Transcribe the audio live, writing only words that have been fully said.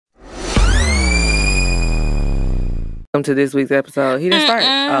Welcome to this week's episode. He didn't start.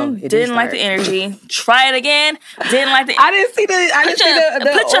 Oh, it didn't like the energy. Try it again. Didn't like the. I didn't see the. I didn't see the.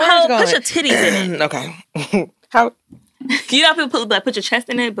 Put your titties in it. Okay. How? You know, people put your chest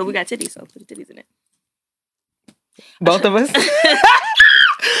in it, but we got titties, so put your titties in it. Both of us.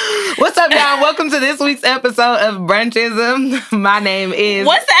 What's up, y'all? Welcome to this week's episode of Brunchism. My name is.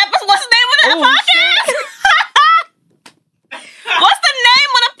 What's the name of the podcast? What's the name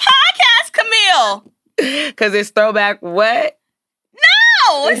of the podcast, Camille? Because it's throwback what?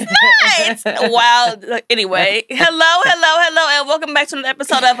 No, it's not. Wow. Anyway, hello, and welcome back to an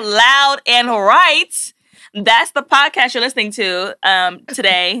episode of Loud and Right. That's the podcast you're listening to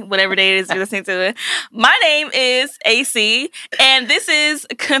today, whatever day it is you're listening to it. My name is AC, and this is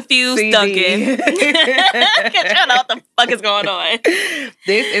Confused CD. Duncan. I don't know what the fuck is going on.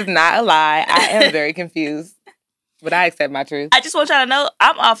 This is not a lie. I am very confused, but I accept my truth. I just want y'all to know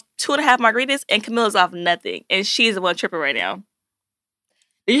I'm off 2.5 margaritas, and Camilla's off nothing, and she's the one tripping right now.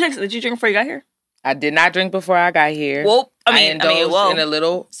 Did you drink before you got here? I did not drink before I got here. Whoop. I indulged whoa. in a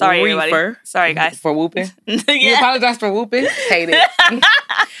little Sorry, reefer. Everybody. Sorry, guys. For whooping. Yeah. You apologize for whooping? Hate it.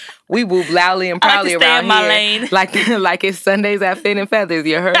 We whoop loudly and proudly stay around in my here. lane. Like it's Sundays at Fin and Feathers.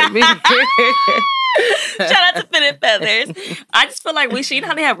 You heard me? Shout out to Fin and Feathers. I just feel like we should, you know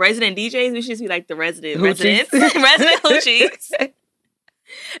how they have resident DJs? We should just be like the residents. Resident hoochies.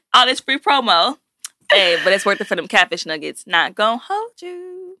 All this free promo. Hey, but it's worth it for them catfish nuggets. Not gonna hold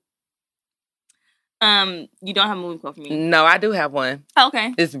you. You don't have a movie quote for me? No, I do have one. Oh,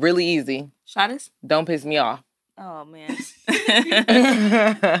 okay. It's really easy. Shot us? Don't piss me off. Oh, man.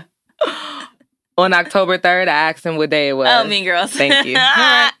 On October 3rd, I asked him what day it was. Oh, Mean Girls. Thank you.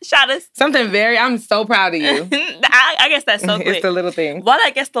 Shot us. I'm so proud of you. I guess that's so quick. It's the little thing. Why did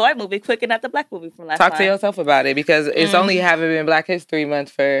I guess the white movie quick and not the black movie from last time? Talk to yourself about it because it's only haven't been Black History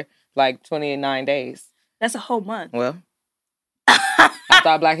Month for like 29 days. That's a whole month. Well, I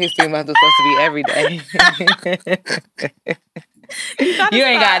thought Black History Month was supposed to be every day. You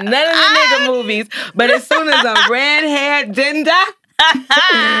ain't got none of the nigga movies, but as soon as a red-haired gender,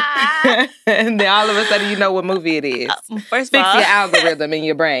 and then all of a sudden you know what movie it is. First Fix of all, your algorithm in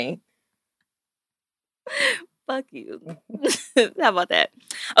your brain. Fuck you. How about that?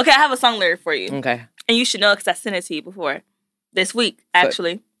 Okay, I have a song lyric for you. Okay. And you should know because I sent it to you before. This week,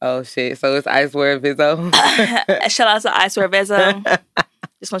 actually. Oh, shit. So it's I Swear Vizzo? Shout out to I Swear Vizzo.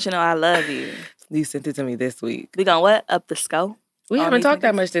 Just want you to know I love you. You sent it to me this week. We gonna what? Up the scope? We haven't talked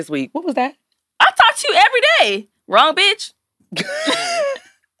that much this week. What was that? I talk to you every day. Wrong, bitch.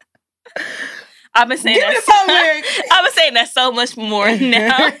 I've been saying that. I've been saying that so much more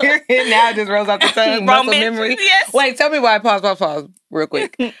now. Now it just rolls off the tongue. Wrong, Muscle bitch. memory. Yes. Wait, tell me why. Pause, real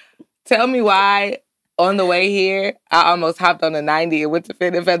quick. Tell me why. On the way here, I almost hopped on the 90 and went to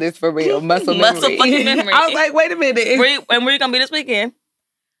Fin and Feathers for real. Muscle memory. Fucking memory. I was like, wait a minute. Where you gonna be this weekend?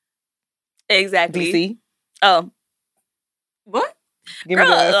 Exactly. DC. Oh. What? Give me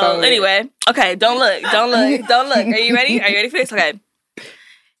the song. Anyway. Okay, don't look. Are you ready? Are you ready for this? Okay.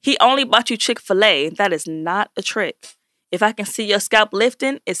 He only bought you Chick-fil-A. That is not a trick. If I can see your scalp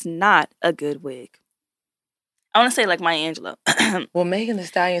lifting, it's not a good wig. I want to say like Maya Angelou. Well, Megan Thee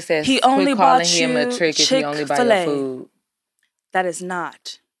Stallion says he quit only calling bought him a trick if he only buy your food. That is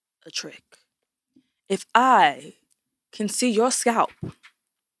not a trick. If I can see your scalp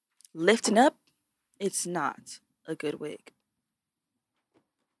lifting up, it's not a good wig.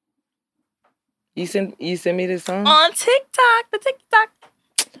 You sent me this song? On TikTok, the TikTok.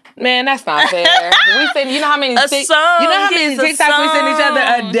 Man, that's not fair. We send, you know how many TikToks we send each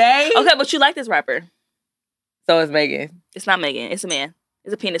other a day? Okay, but you like this rapper. So it's Megan. It's not Megan. It's a man.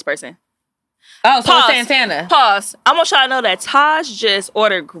 It's a penis person. Oh, so it's Santana. Pause. I want y'all to know that Taj just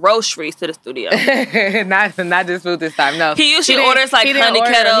ordered groceries to the studio. not just food this time. No, he usually orders like Honey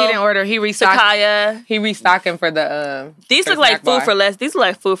Kettle. He didn't order. He restocked. Sakaya. He restocking for the. These look like food for less. These look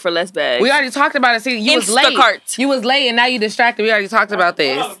like food for less bags. We already talked about it. See, you was late. You was late, and now you distracted. We already talked about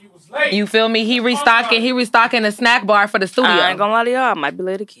this. You feel me? He restocking a snack bar for the studio. I ain't gonna lie to y'all. I might be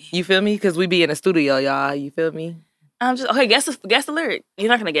late again. You feel me? Because we be in the studio, y'all. You feel me? I'm just okay. Guess the lyric. You're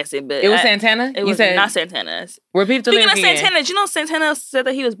not gonna guess it, but it was Santana. It was not Santana. Repeat the lyric again. Speaking of Santana, did you know Santana said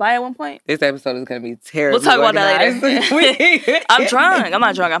that he was bi at one point? This episode is gonna be terrible. We'll talk about that later. I'm drunk. I'm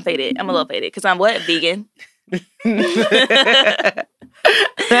not drunk. I'm faded. I'm a little faded because I'm what? Vegan.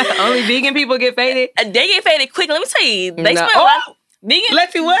 Only vegan people get faded. They get faded quick. Let me tell you. They spend a lot. Vegan.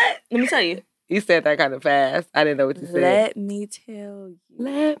 Let you what? Let me tell you. You said that kind of fast. I didn't know what you said. Let me tell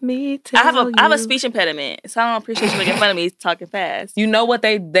you. I have a speech impediment, so I don't appreciate you making fun of me talking fast. You know what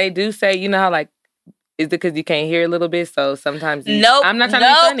they do say? You know how like Is it because you can't hear a little bit? So sometimes Nope. I'm not trying to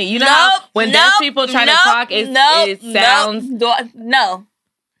be funny. You know how when deaf people try to talk, it sounds no.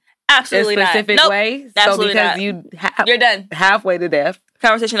 Absolutely a specific not. way. Absolutely so because not. You're done. Halfway to deaf.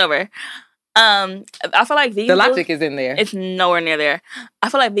 Conversation over. I feel like vegan the logic is in there. It's nowhere near there. I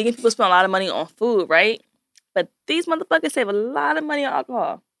feel like vegan people spend a lot of money on food, right? But these motherfuckers save a lot of money on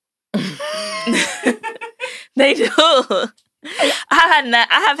alcohol. They do.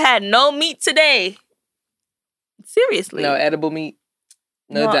 I have had no meat today. Seriously. No edible meat.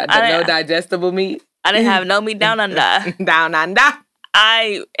 No digestible meat. I didn't have no meat down under. Down under.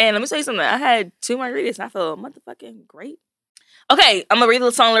 And let me tell you something. I had 2 margaritas and I feel motherfucking great. Okay, I'm gonna read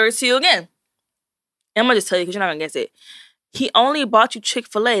the song lyrics to you again. And I'm gonna just tell you because you're not gonna guess it. He only bought you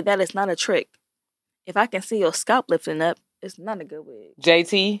Chick-fil-A. That is not a trick. If I can see your scalp lifting up, it's not a good wig.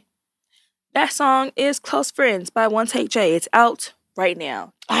 JT. That song is Close Friends by One Take J. It's out right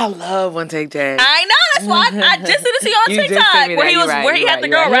now. I love One Take J. I know. That's why I just did it to you on TikTok where he had the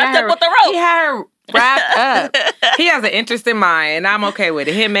girl wrapped up with the rope. He had her wrapped up. He has an interesting mind, and I'm okay with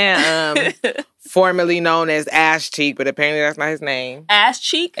it. Him and formerly known as Ash Cheek, but apparently that's not his name. Ash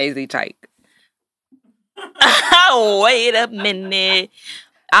Cheek? AZ Cheek. Wait a minute.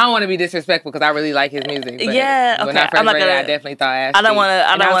 I don't want to be disrespectful because I really like his music. But yeah, okay. When I first read it, I definitely thought Ash. I don't want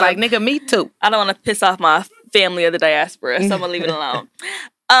to. I was like, nigga, me too. I don't want to piss off my family of the diaspora, so I'm gonna leave it alone.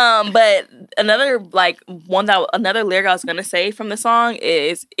 But another lyric I was gonna say from the song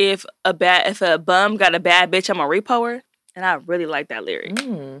is if a bum got a bad bitch, I'm a repo her, and I really like that lyric.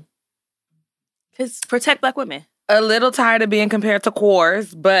 Cause protect Black women. A little tired of being compared to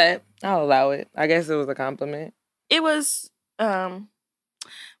Quars, but I'll allow it. I guess it was a compliment. It was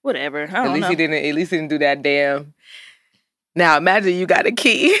whatever. I don't know. At least he didn't do that damn. Now imagine you got a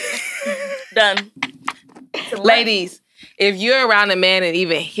key. Done. Ladies, if you're around a man and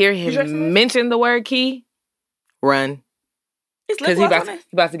even hear him mention the word key, run. Because he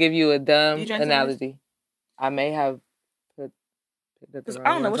about to give you a dumb analogy. I may have put the wrong I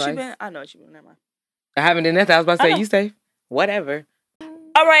don't know one what twice. you been. I know what you been. Never mind. I haven't done nothing. I was about to say, you safe. Whatever.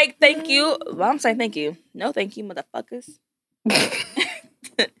 All right, thank you. Well, I'm saying thank you. No, thank you, motherfuckers.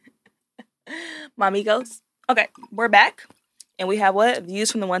 Mamigos. Okay, we're back. And we have what? Views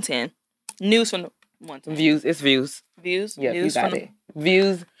from the 110. News from the 110. Views. It's views. Views? Yep, news you got it.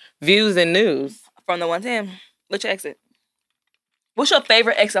 Views and news. From the 110. Which exit? What's your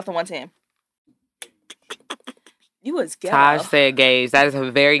favorite exit off the 110? You was ghetto. Taj said Gage. That is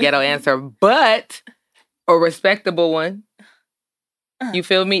a very ghetto answer, but a respectable one. You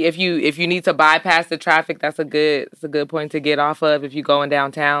feel me? If you need to bypass the traffic, that's a good point to get off of. If you're going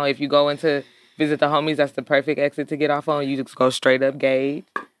downtown, if you going to visit the homies, that's the perfect exit to get off on. You just go straight up Gage.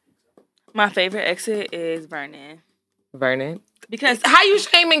 My favorite exit is Vernon. Vernon? Because how you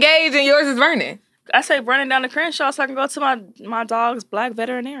shaming Gage and yours is Vernon? I say Vernon down to Crenshaw so I can go to my dog's black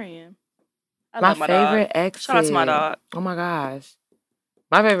veterinarian. I my love my favorite dog. exit. Shout out to my dog. Oh my gosh.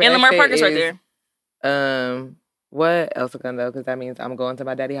 My favorite and Lamar exit Park is right there. What else again though? Because that means I'm going to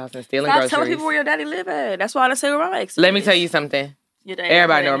my daddy's house and stealing groceries. Tell people where your daddy live at. That's why I say where my exit. Let me tell you something.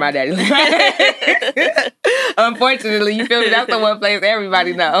 Everybody know where my daddy lives. Unfortunately, you feel me? That's the one place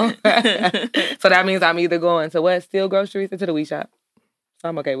everybody know. So that means I'm either going to what? Steal groceries or to the weed shop. So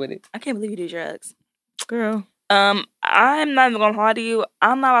I'm okay with it. I can't believe you do drugs. Girl. I'm not even gonna lie to you.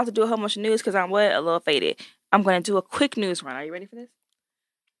 I'm not about to do a whole bunch of news because I'm a little faded. I'm gonna do a quick news run. Are you ready for this?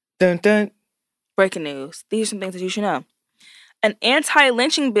 Dun dun. Breaking news. These are some things that you should know. An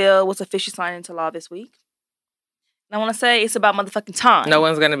anti-lynching bill was officially signed into law this week. And I want to say it's about motherfucking time. No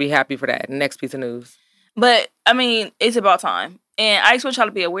one's gonna be happy for that. Next piece of news. But I mean, it's about time. And I just want y'all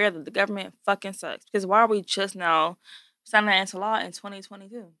to be aware that the government fucking sucks. Because why are we just now signing that into law in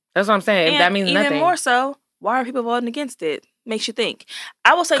 2022? That's what I'm saying. And that means even nothing. More so, why are people voting against it? Makes you think.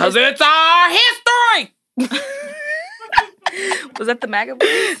 I will say because it's our history. Was that the MAGA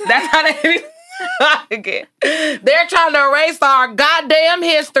voice? That's how they again. They're trying to erase our goddamn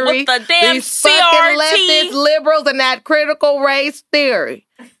history. With the damn These fucking leftist liberals and that critical race theory.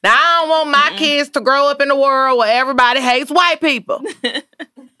 Now I don't want my kids to grow up in a world where everybody hates white people.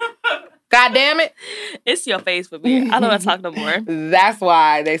 God damn it. It's your face for me. I don't want to talk no more. That's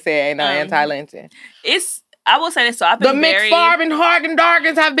why they say ain't no anti-lynching. I will say this, so I've been the McFarb and Hargan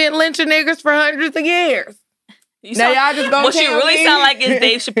Dargans have been lynching niggas for hundreds of years. Now y'all just gonna what you really sound like is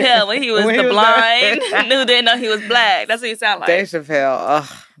Dave Chappelle when he was blind who didn't know he was black. That's what he sound like. Dave Chappelle. Ugh,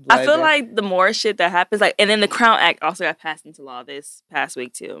 I feel like the more shit that happens, like, and then the Crown Act also got passed into law this past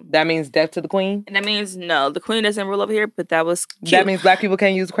week too. That means death to the queen? And that means no, the queen doesn't rule over here, but that was cute. That means black people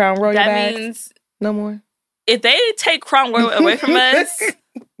can't use Crown Royal That bags? means no more. If they take Crown Royal away from us,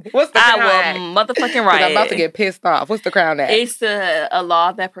 What's the Crown I Act? will motherfucking riot. I'm about to get pissed off. What's the Crown Act? It's a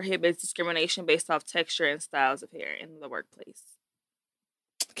law that prohibits discrimination based off texture and styles of hair in the workplace.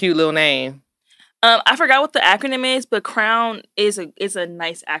 Cute little name. I forgot what the acronym is, but Crown is a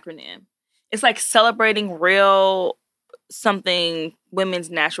nice acronym. It's like celebrating real something women's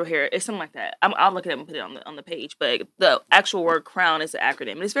natural hair. It's something like that. I'll look it up and put it on the page. But the actual word Crown is an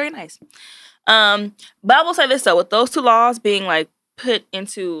acronym, and it's very nice. But I will say this though, with those two laws being like put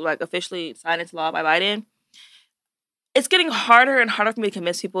into like officially signed into law by Biden, it's getting harder and harder for me to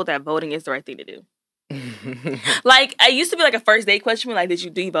convince people that voting is the right thing to do. Like, I used to be like a first date question, like,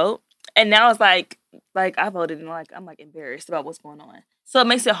 do you vote? And now it's like I voted and like I'm like embarrassed about what's going on. So it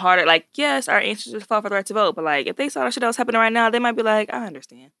makes it harder. Like, yes, our ancestors fought for the right to vote, but like if they saw the shit that was happening right now, they might be like, I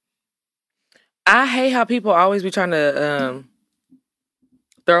understand. I hate how people always be trying to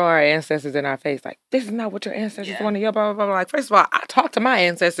throw our ancestors in our face. Like, this is not what your ancestors wanted. Blah, blah, blah, blah. Like, first of all, I talk to my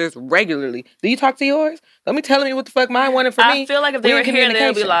ancestors regularly. Do you talk to yours? Let me tell me what the fuck mine wanted for me. I feel like if they were here,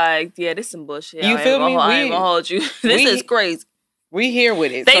 they'd be like, yeah, this is some bullshit. You feel me? I ain't gonna hold you. This is crazy. We here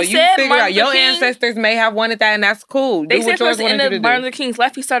with it. They so you said figure Martin out your Luther King, ancestors may have wanted that, and that's cool. They do said what yours towards the end wanted of you to Martin do. Luther King's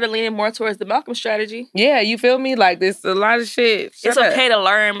life, he started leaning more towards the Malcolm strategy. Yeah, you feel me? Like, there's a lot of shit. It's okay to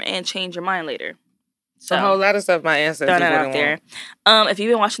learn and change your mind later. So, a whole lot of stuff my ancestors throwing that wouldn't out there. If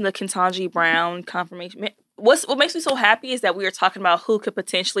you've been watching the Ketanji Brown confirmation, what makes me so happy is that we were talking about who could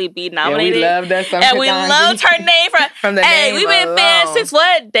potentially be nominated. Yeah, we loved that song. And we loved her name from the hey, name we've been alone. fans since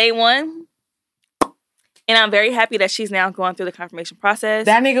what? Day one. And I'm very happy that she's now going through the confirmation process.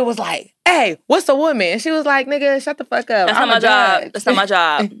 That nigga was like, hey, what's a woman? And she was like, nigga, shut the fuck up. That's I'm not my job. judge. That's not my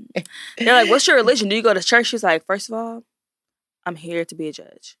job. They're like, what's your religion? Do you go to church? She's like, first of all, I'm here to be a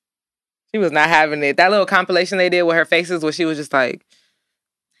judge. She was not having it. That little compilation they did with her faces where she was just like...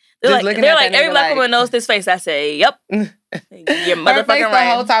 They're like every black woman knows this face. I say, yep. You're motherfucking her face right.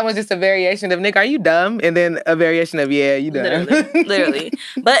 The whole time was just a variation of, Nick, are you dumb? And then a variation of, yeah, you dumb. Literally.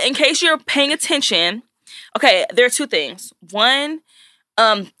 But in case you're paying attention, okay, there are two things. One,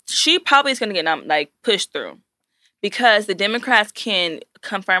 she probably is going to get pushed through because the Democrats can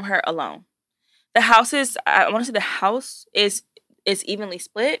confirm her alone. The House is, I want to say the House is evenly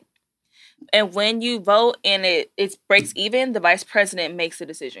split. And when you vote and it breaks even, the vice president makes a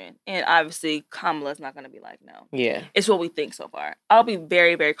decision. And obviously, Kamala's not going to be like, no. Yeah. It's what we think so far. I'll be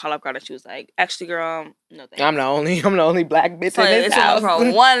very, very caught off guard if she was like, actually, girl, no thanks. I'm the only black bitch in this house.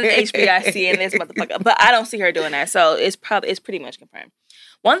 From one HBIC in this motherfucker. But I don't see her doing that. So it's pretty much confirmed.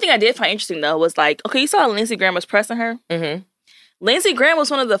 One thing I did find interesting, though, was like, okay, you saw Lindsey Graham was pressing her? Mm-hmm. Lindsey Graham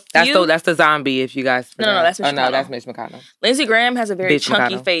was one of the few... That's the zombie, if you guys forgot. No, that's Mitch McConnell. No, that's Mitch McConnell. Lindsey Graham has a very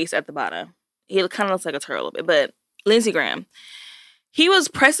chunky face at the bottom. He kind of looks like a turtle a little bit. But Lindsey Graham, he was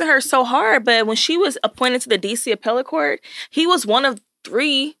pressing her so hard, but when she was appointed to the D.C. Appellate Court, he was one of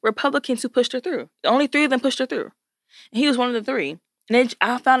 3 Republicans who pushed her through. Only 3 of them pushed her through. And he was one of the 3. And then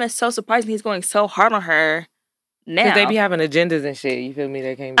I found it so surprising he's going so hard on her now. Because they be having agendas and shit. You feel me?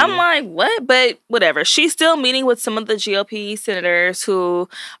 They can't be... I'm like, what? But whatever. She's still meeting with some of the GOP senators who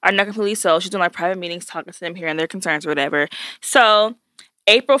are not completely so. She's doing like private meetings, talking to them, hearing their concerns or whatever. So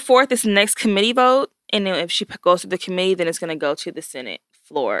April 4th is the next committee vote. And then if she goes to the committee, then it's going to go to the Senate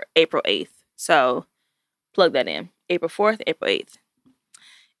floor April 8th. So plug that in. April 4th, April 8th.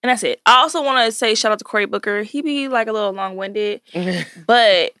 And that's it. I also want to say shout out to Cory Booker. He be like a little long-winded,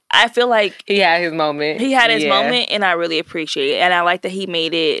 but I feel like he had his moment. He had his moment, and I really appreciate it. And I like that he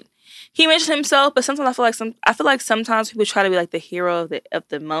made it. He mentioned himself, but sometimes I feel like sometimes people try to be like the hero of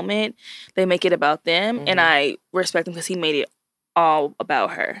the moment. They make it about them, and I respect him because he made it all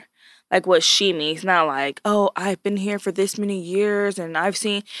about her. Like what she means, not like, oh, I've been here for this many years and I've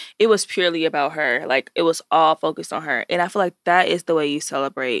seen. It was purely about her. Like it was all focused on her. And I feel like that is the way you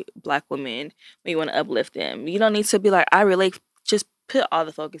celebrate Black women when you want to uplift them. You don't need to be like, I relate. Just put all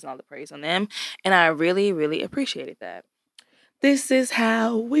the focus and all the praise on them. And I really, really appreciated that. This is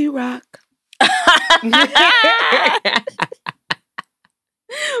how we rock.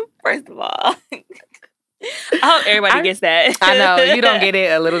 First of all. I hope everybody gets that. I know. You don't get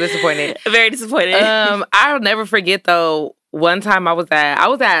it. A little disappointed. Very disappointed. I'll never forget, though, one time I was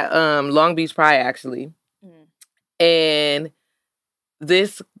at Long Beach Pride, actually. And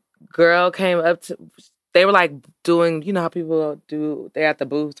this girl came up to... They were, like, doing... You know how people do... They're at the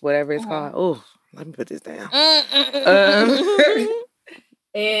booths, whatever it's called. Oh, let me put this down.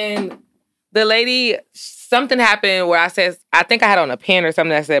 And the lady something happened where I think I had on a pen or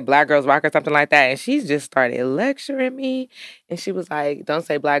something that said Black Girls Rock or something like that. And she just started lecturing me. And she was like, don't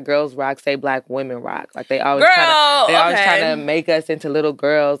say Black Girls Rock, say Black Women Rock. Like they always trying to make us into little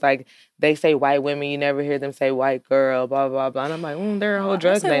girls. Like they say white women, you never hear them say white girl, blah, blah, blah. And I'm like, there are a whole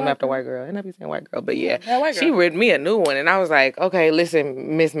drug name after white girl. And I be saying white girl. But yeah, she read me a new one. And I was like, okay,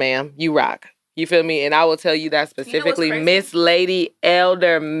 listen, Miss Ma'am, you rock. You feel me? And I will tell you that specifically, Miss Lady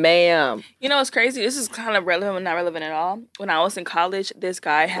Elder Ma'am. You know what's crazy? This is kind of relevant, but not relevant at all. When I was in college, this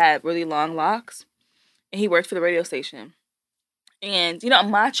guy had really long locks, and he worked for the radio station. And, you know,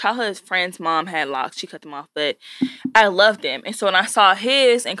 my childhood friend's mom had locks. She cut them off, but I loved them. And so when I saw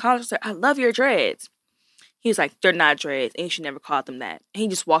his in college, I was like, I love your dreads. He was like, they're not dreads, and you should never call them that. And he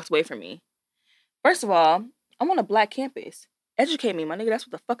just walked away from me. First of all, I'm on a Black campus. Educate me, my nigga. That's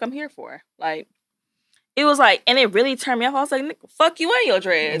what the fuck I'm here for. Like, it was like, and it really turned me off. I was like, nigga, fuck you and your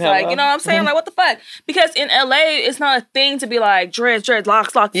dreads. Like, you know what I'm saying? Like, what the fuck? Because in LA, it's not a thing to be like, dreads,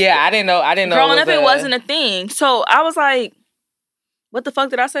 locks. Yeah, I didn't know. Growing up, it wasn't a thing. So I was like, what the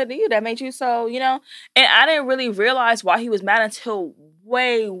fuck did I say to you that made you so, you know? And I didn't really realize why he was mad until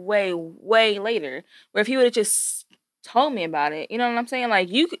way, way, way later. Where if he would have just told me about it, you know what I'm saying? Like,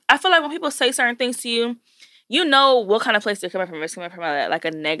 I feel like when people say certain things to you, you know what kind of place they're coming from. It's coming from like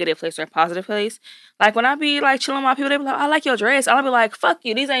a negative place or a positive place. Like when I be like chilling with my people, they be like, I like your dress. I'll be like, fuck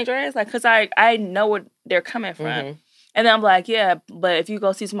you, these ain't dress. Like, cause I know where they're coming from. Mm-hmm. And then I'm like, yeah, but if you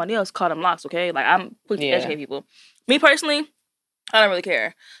go see somebody else, call them locks, okay? Like I'm quick to educate people. Me personally, I don't really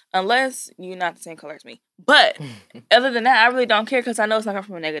care. Unless you're not the same color as me. But other than that, I really don't care because I know it's not coming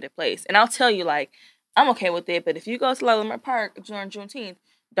from a negative place. And I'll tell you, like, I'm okay with it. But if you go to Lamar Park during Juneteenth,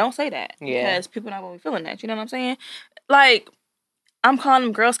 don't say that. Yeah. Because people not going to be feeling that. You know what I'm saying? Like, I'm calling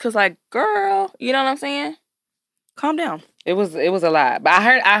them girls because, like, girl, you know what I'm saying? Calm down. It was a lot. But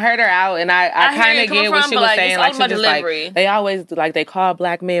I heard her out, and I kind of get what she was saying. Like, she just delivery. Like, they always, like, they call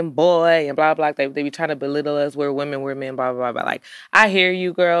Black men boy and blah, blah. They be trying to belittle us. We're women, we're men, blah, blah, blah. Like, I hear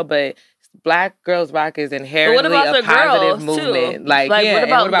you, girl, but Black Girls Rock is inherently a positive movement. Too? Like, yeah,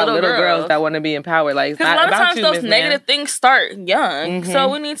 what about little girls that want to be empowered? Like, because a lot of times those negative things start young. Mm-hmm. So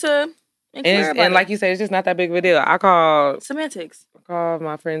we need to and like you said, it's just not that big of a deal. I call semantics. I call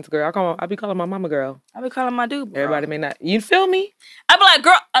my friends girl. I be calling my mama girl. I be calling my dude girl. Everybody may not. You feel me? I be like,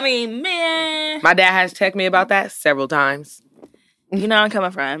 girl. I mean, man. My dad has checked me about that several times. You know where I'm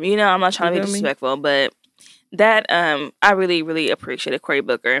coming from. You know I'm not trying to be disrespectful, but that I really, really appreciated Cory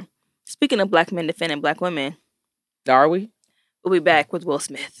Booker. Speaking of Black men defending Black women, are we? We'll be back with Will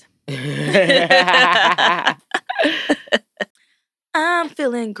Smith. I'm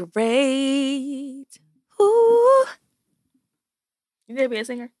feeling great. Ooh. You gonna be a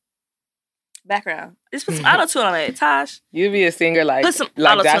singer? Background. Just put some auto-tune on it, Tosh. You be a singer like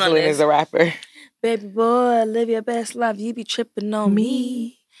Jocelyn is a rapper. Baby boy, live your best life. You be tripping on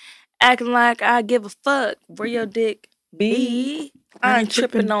me. Acting like I give a fuck where your dick be. I ain't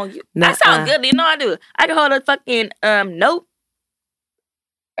tripping on you. That sounds good. You know I do. I can hold a fucking note.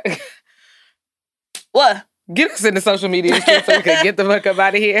 What? Get us in the social media so we can get the fuck up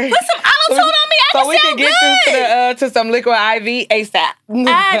out of here. Put some auto-tune on me. So we can get to some liquid IV ASAP.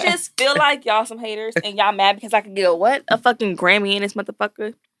 I just feel like y'all some haters and y'all mad because I can get a fucking Grammy in this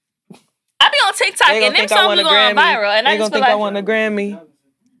motherfucker. I be on TikTok and them songs be going viral. And I just feel like I want a Grammy.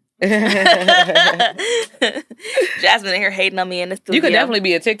 Jasmine in here hating on me in the studio. You could definitely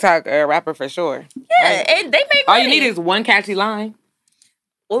be a TikTok rapper for sure. Yeah, and they make money. All you need is one catchy line.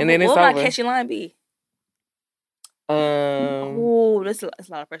 And then it's over. What would my catchy line be? Oh, that's a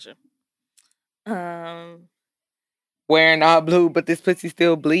lot of pressure. Wearing all blue, but this pussy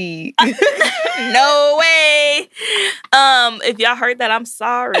still bleed. No way. If y'all heard that, I'm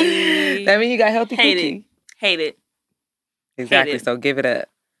sorry. That means you got healthy coochie. Hate it. Exactly. So give it up.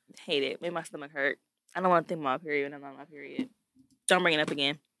 Hate it. Made my stomach hurt. I don't want to think about my period. I'm not on my period. Don't bring it up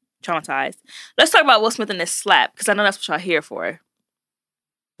again. Traumatized. Let's talk about Will Smith and this slap because I know that's what y'all here for.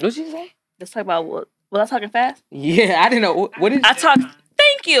 What'd you say? Let's talk about what. Was I talking fast? Yeah, I didn't know. What did I talk?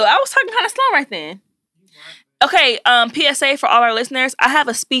 Thank you. I was talking kind of slow right then. Okay, PSA for all our listeners. I have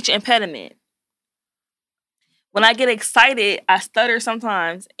a speech impediment. When I get excited, I stutter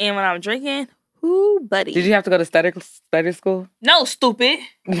sometimes. And when I'm drinking, ooh, buddy. Did you have to go to stutter school? No, stupid.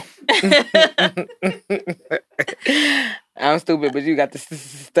 I'm stupid, but you got to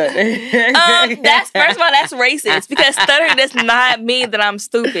stutter. That's first of all, that's racist because stuttering does not mean that I'm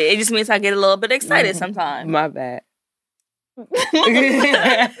stupid. It just means I get a little bit excited sometimes. My bad. This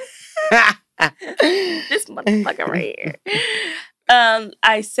motherfucker right here.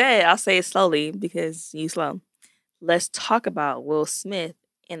 I'll say it slowly because you slow. Let's talk about Will Smith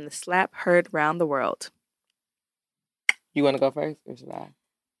and the slap heard round the world. You want to go first, or should I?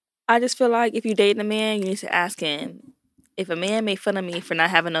 I just feel like if you're dating a man, you need to ask him, if a man made fun of me for not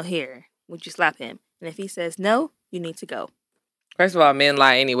having no hair, would you slap him? And if he says no, you need to go. First of all, men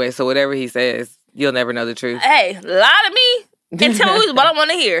lie anyway, so whatever he says, you'll never know the truth. Hey, lie to me and tell me what I want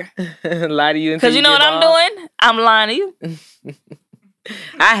to hear. Lie to you because you know what I'm doing? I'm lying to you.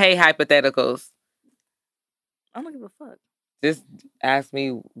 I hate hypotheticals. I don't give a fuck. Just ask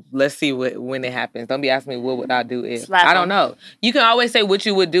me. Let's see when it happens. Don't be asking me what would I do if. Slap I don't know. You can always say what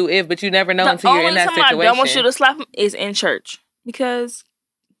you would do if, but you never know until you're in that situation. The only time I don't want you to slap him is in church because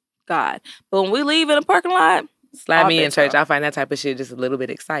God. But when we leave in a parking lot, slap me in church. I find that type of shit just a little bit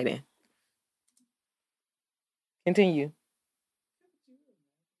exciting. Continue.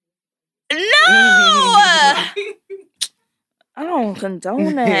 No. I don't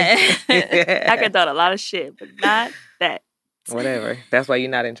condone that. I condone a lot of shit, but not that. Whatever. That's why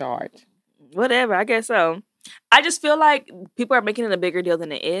you're not in charge. Whatever. I guess so. I just feel like people are making it a bigger deal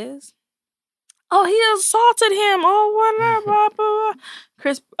than it is. Oh, he assaulted him. Oh, whatever. Blah, blah, blah.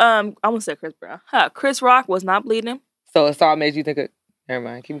 Chris, I almost said Chris Brown. Chris Rock was not bleeding. So assault made you think of... Never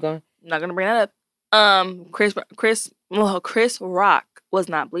mind. Keep going. I'm not gonna bring that up. Chris Rock was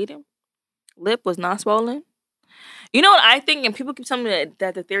not bleeding. Lip was not swollen. You know what I think, and people keep telling me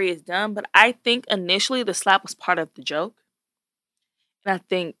that the theory is dumb, but I think initially the slap was part of the joke. And I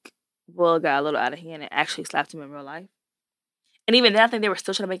think Will got a little out of hand and actually slapped him in real life. And even then, I think they were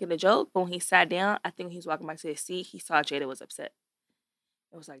still trying to make it a joke, but when he sat down, I think when he was walking back to his seat, he saw Jada was upset.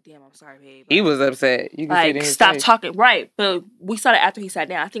 It was like, damn, I'm sorry, babe. He was upset. You can see it in his stop face. talking. Right. But we saw it after he sat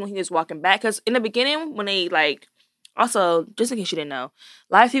down. I think when he was walking back, because in the beginning, when they also, just in case you didn't know,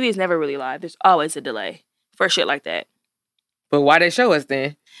 live TV is never really live. There's always a delay for shit like that. But why they show us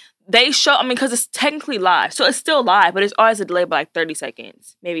then? They show, because it's technically live. So it's still live, but it's always a delay by 30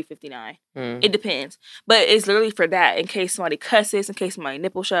 seconds, maybe 59. It depends. But it's literally for that, in case somebody cusses, in case somebody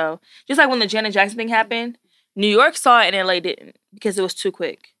nipple show. Just like when the Janet Jackson thing happened, New York saw it and LA didn't because it was too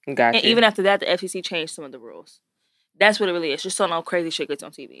quick. Gotcha. And even after that, the FCC changed some of the rules. That's what it really is. Just so no crazy shit gets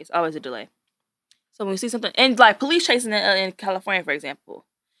on TV. It's always a delay. So when we see something, and police chasing in California, for example,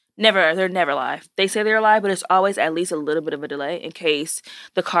 they're never live. They say they're live, but it's always at least a little bit of a delay in case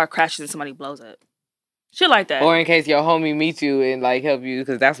the car crashes and somebody blows up. Shit like that. Or in case your homie meets you and help you,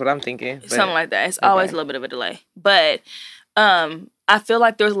 because that's what I'm thinking. But, something like that. It's always a little bit of a delay. But I feel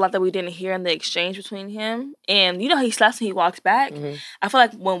like there's a lot that we didn't hear in the exchange between him. And you know, he slaps and he walks back. Mm-hmm. I feel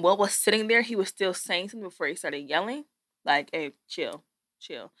like when Will was sitting there, he was still saying something before he started yelling. Like, hey, chill.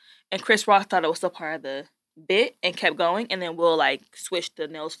 And Chris Rock thought it was still part of the bit and kept going. And then Will, switched the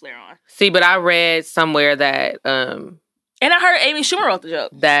nose flare on. See, but I read somewhere that... and I heard Amy Schumer wrote the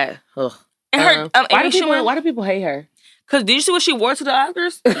joke. That... Ugh. And why do people hate her? Because did you see what she wore to the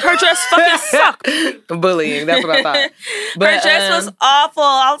Oscars? Her dress fucking sucked. Bullying, that's what I thought. But, her dress was awful.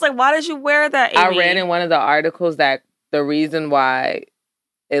 I was like, why did you wear that, Amy? I read in one of the articles that the reason why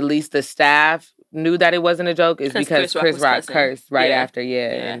at least the staff knew that it wasn't a joke is because Chris Rock cursed right after,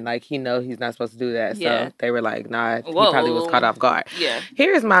 and he know he's not supposed to do that. So they were like, nah, he probably was caught off guard. Yeah.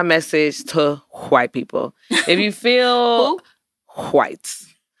 Here's my message to white people. If you feel whites.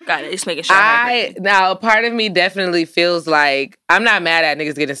 Got it. Just making sure. Now, a part of me definitely feels like I'm not mad at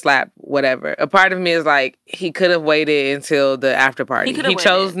niggas getting slapped, whatever. A part of me is like he could have waited until the after party. He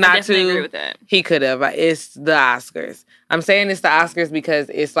chose not to. Agree with that. He could have. It's the Oscars. I'm saying it's the Oscars because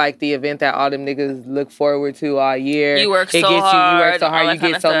it's the event that all them niggas look forward to all year. You work so hard. You work so hard. You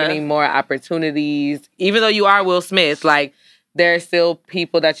get so many more opportunities. Even though you are Will Smith, there are still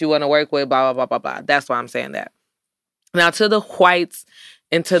people that you want to work with. Blah blah blah blah blah. That's why I'm saying that. Now to the whites.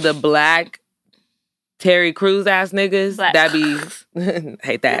 And to the black Terry Crews ass niggas, that be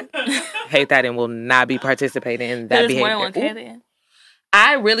hate that and will not be participating in that behavior.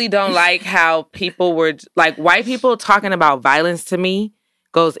 I really don't like how people were white people talking about violence to me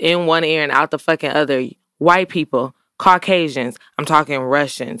goes in one ear and out the fucking other. White people, Caucasians, I'm talking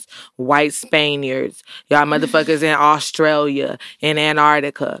Russians, white Spaniards, y'all motherfuckers in Australia, in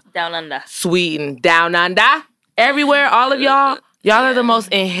Antarctica, down under, Sweden, down under, everywhere, all of y'all. Y'all are the most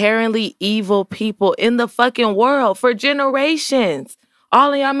inherently evil people in the fucking world for generations.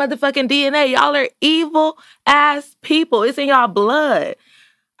 All in y'all motherfucking DNA. Y'all are evil ass people. It's in y'all blood.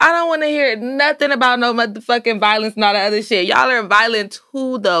 I don't want to hear nothing about no motherfucking violence and all that other shit. Y'all are violent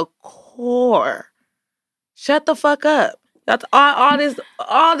to the core. Shut the fuck up. That's all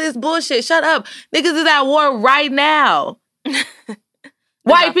this bullshit. Shut up. Niggas is at war right now.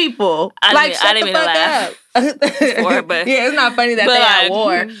 White people. I didn't mean to laugh. Yeah, it's not funny that they at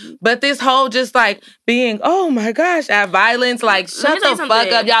war. But this whole just like being, oh my gosh, at violence, like shut the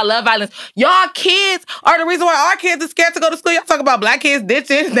fuck up. Y'all love violence. Y'all kids are the reason why our kids are scared to go to school. Y'all talk about black kids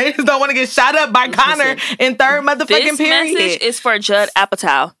ditching. They just don't want to get shot up by Connor in third motherfucking period. This message is for Judd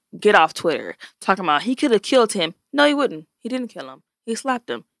Apatow. Get off Twitter. Talking about he could have killed him. No, he wouldn't. He didn't kill him. He slapped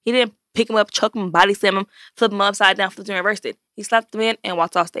him. He didn't pick him up, choke him, body slam him, flip him upside down, flip him and reversed it. He slapped him in and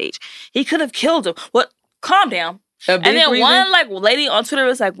walked off stage. He could have killed him. What? Calm down. And then one lady on Twitter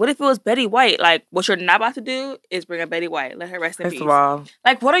was like, what if it was Betty White? Like, what you're not about to do is bring up Betty White. Let her rest in peace. First of all.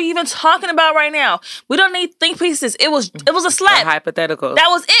 Like, what are you even talking about right now? We don't need think pieces. It was a slap. Hypothetical. That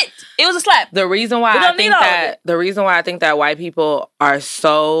was it. It was a slap. The reason why I think that white people are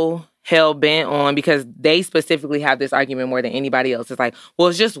so hell bent on, because they specifically have this argument more than anybody else. It's like, well,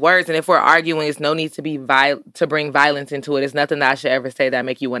 it's just words, and if we're arguing, it's no need to be to bring violence into it. It's nothing that I should ever say that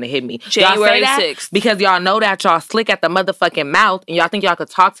make you want to hit me. January 6th. Because y'all know that y'all slick at the motherfucking mouth, and y'all think y'all could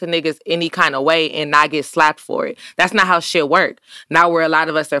talk to niggas any kind of way and not get slapped for it. That's not how shit work. Not where a lot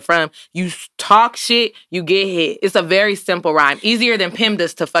of us are from. You talk shit, you get hit. It's a very simple rhyme. Easier than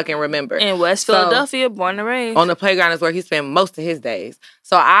PEMDAS to fucking remember. In West Philadelphia, born and raised. On the playground is where he spent most of his days.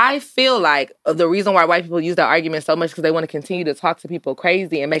 So I feel like the reason why white people use that argument so much because they want to continue to talk to people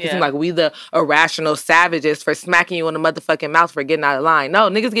crazy and make it seem like we the irrational savages for smacking you in the motherfucking mouth for getting out of line. No,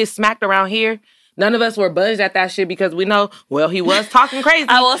 niggas get smacked around here. None of us were buzzed at that shit because we know, well, he was talking crazy.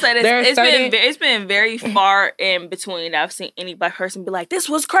 I will say this. It's been very far in between. I've seen any black person be like, this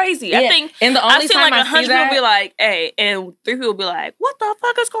was crazy. Yeah. I think and the only I've seen time like 100 people be like, hey, and 3 people be like, what the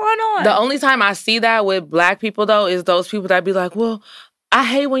fuck is going on? The only time I see that with black people, though, is those people that be like, well, I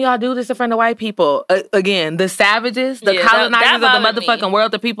hate when y'all do this in front of white people. Again, the savages, the colonizers of the motherfucking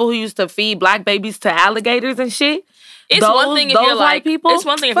world, the people who used to feed black babies to alligators and shit. It's one thing if you're like, people, it's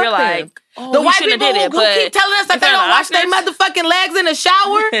one thing if you're like, oh, the white people who keep telling us that they don't wash their motherfucking legs in the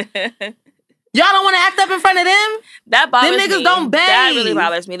shower. Y'all don't want to act up in front of them? That bothers me. Them niggas don't bathe. That really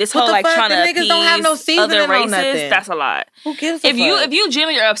bothers me. This whole like trying to appease don't have no other races, nothing. That's a lot. Who gives a fuck? If you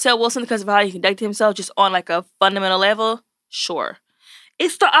genuinely are upset with Wilson because of how he conducted himself just on like a fundamental level, sure.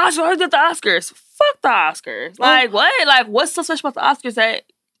 It's the Oscars. Why did the Oscars? Fuck the Oscars. Like, what? Like, what's so special about the Oscars that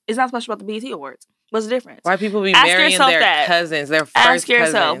is not special about the BET Awards? What's the difference? Why people be marrying their cousins, their first cousins? Ask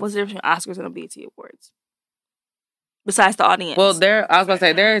yourself, what's the difference between Oscars and the BET Awards? Besides the audience. Well, I was going to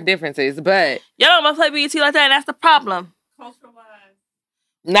say, there are differences, but... Y'all don't want to play BET like that, and that's the problem. Cultural-wise.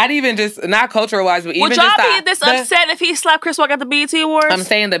 Not cultural-wise, but even would y'all be this upset if he slapped Chris Rock at the BET Awards? I'm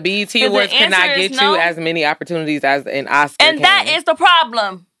saying the BET Awards could not get you as many opportunities as an Oscar and that is the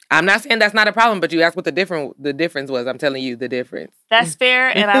problem. I'm not saying that's not a problem, but you asked what the difference was. I'm telling you the difference. That's fair,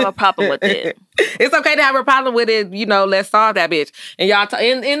 and I have a problem with it. It's okay to have a problem with it. You know, let's solve that bitch. And y'all,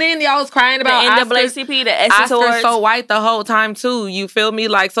 and then y'all was crying about the NAACP, the Essence Awards. Oscars so white the whole time too. You feel me?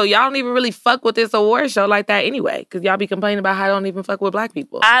 Like, so y'all don't even really fuck with this award show like that anyway, because y'all be complaining about how I don't even fuck with black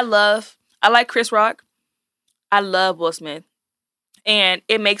people. I like Chris Rock. I love Will Smith, and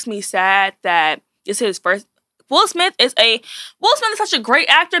it makes me sad that it's his first. Will Smith is such a great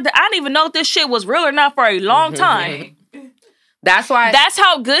actor that I didn't even know if this shit was real or not for a long time. That's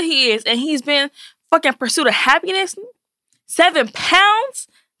how good he is. And he's been fucking Pursuit of Happiness. 7 pounds?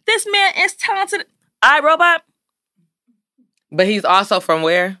 This man is talented. iRobot. But he's also from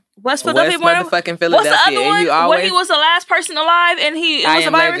where? West Philadelphia. Motherfucking Philadelphia. What's the other one? When he was the last person alive and it was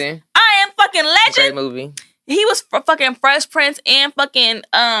a virus? Legend. I Am Fucking Legend. Great movie. He was fucking Fresh Prince and fucking,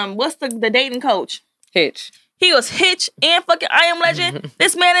 what's the dating coach? Hitch. He was Hitch and fucking I Am Legend.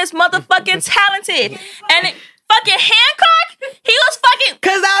 This man is motherfucking talented. And fucking Hancock, he was fucking...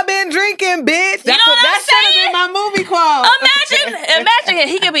 Cause I've been drinking, bitch. You know what I'm saying? That should have been my movie quote. Imagine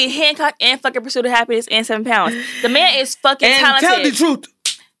he could be Hancock and fucking Pursuit of Happiness and 7 pounds. The man is fucking talented. Tell the truth.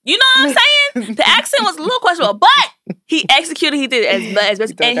 You know what I'm saying? The accent was a little questionable, but he executed. He did as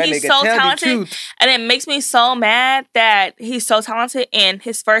best, and he's so talented. And it makes me so mad that he's so talented, and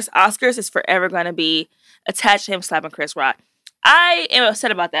his first Oscars is forever going to be attached to him slapping Chris Rock. I am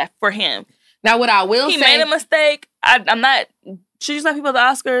upset about that for him. Now, what I will say, he say, made a mistake. I'm not. Should you slap people at the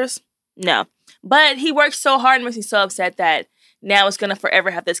Oscars? No, but he worked so hard and makes me so upset that now it's gonna forever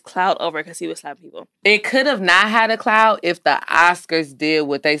have this cloud over because he was slapping people. It could have not had a cloud if the Oscars did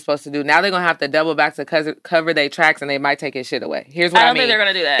what they supposed to do. Now they're gonna have to double back to cover their tracks, and they might take his shit away. Here's what I mean. I don't think they're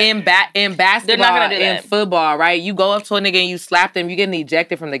gonna do that. In basketball, they're not gonna do that. In football, right? You go up to a nigga and you slap them, you getting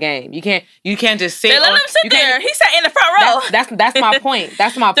ejected from the game. You can't just sit. They let him sit there. He sat in the front row. That's my point.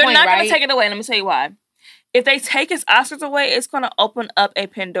 That's my point. They're not right? gonna take it away. Let me tell you why. if they take his Oscars away, it's going to open up a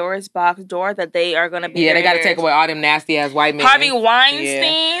Pandora's box door that they are going to be. Yeah, they got to take away all them nasty ass white men. Harvey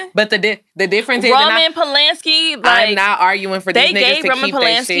Weinstein. But the difference is Roman Polanski. Like, I'm not arguing for these niggas to keep their shit. They gave Roman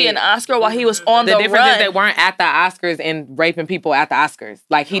Polanski an Oscar while he was on the run. The difference is they weren't at the Oscars and raping people at the Oscars.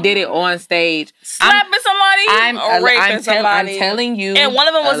 Like, he did it on stage. Slapping somebody or raping somebody. I'm telling you. And one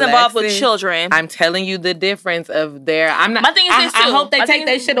of them was involved with children. I'm telling you the difference of their... My thing is this, too. I hope they take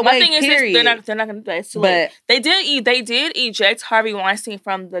that shit away, period. They're not going to do that. It's too late. They did eject Harvey Weinstein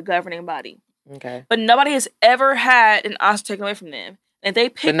from the governing body. Okay. But nobody has ever had an Oscar taken away from them. And they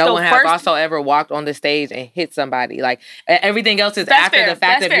picked but no one has also ever walked on the stage and hit somebody. Like, everything else is after the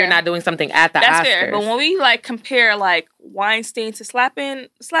fact that you're not doing something at the Oscars. That's fair. But when we, like, compare, like, Weinstein to slapping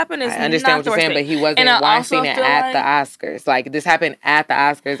is I understand what you're saying, but he wasn't Weinstein at the Oscars. Like, this happened at the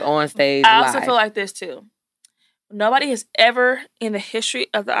Oscars on stage I also feel like this, too. Nobody has ever, in the history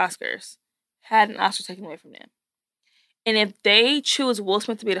of the Oscars, had an Oscar taken away from them. And if they choose Will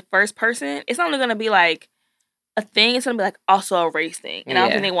Smith to be the first person, it's not only going to be, like, a thing. It's going to be, like, also a race thing. And I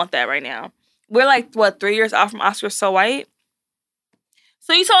don't think they want that right now. We're, like, 3 years off from Oscars So White?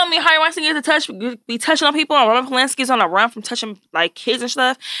 So you telling me Harvey Weinstein gets to be touching on people, and Roman Polanski's on a run from touching, like, kids and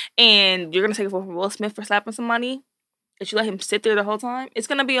stuff, and you're going to take it from Will Smith for slapping somebody? That you let him sit there the whole time? It's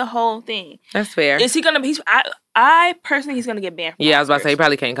going to be a whole thing. That's fair. Is he going to be... I personally, he's going to get banned from Oscars. I was about to say, he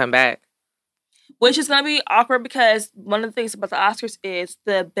probably can't come back. Which is going to be awkward because one of the things about the Oscars is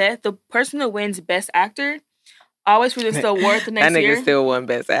the person who wins Best Actor always presents the award the next year. That nigga still won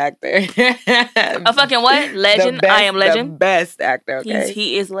Best Actor. A fucking what? Legend? I am legend? The best actor, okay.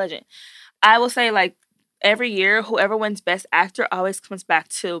 He is legend. I will say, like, every year, whoever wins Best Actor always comes back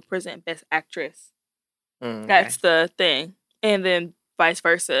to present Best Actress. Okay. That's the thing. And then vice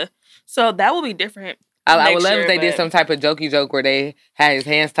versa. So that will be different. I would love if they did some type of jokey joke where they had his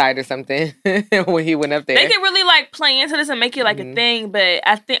hands tied or something when he went up there. They could really, like, play into this and make it, like, a thing, but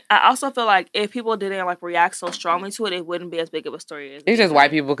I also feel like if people didn't, like, react so strongly to it, it wouldn't be as big of a story as it's just white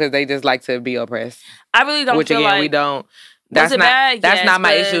people because they just like to be oppressed. I really don't feel like... we don't. That's not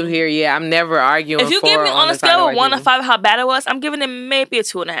my issue here. Yeah, I'm never arguing. If you give me on a scale of 1 to 5 how bad it was, I'm giving it maybe a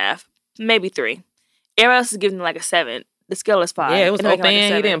 2.5, maybe 3. Everyone else is giving it like a 7. The scale is 5. Yeah, it was open.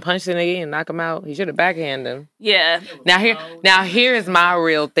 Like he didn't punch the nigga and knock him out. He should have backhanded him. Yeah. Now here is my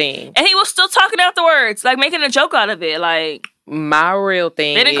real thing. And he was still talking afterwards, like making a joke out of it. Like, my real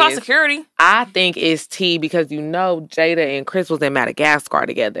thing they didn't call security. I think it's T because Jada and Chris was in Madagascar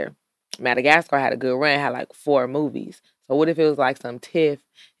together. Madagascar had a good run, had like 4 movies. So what if it was like some tiff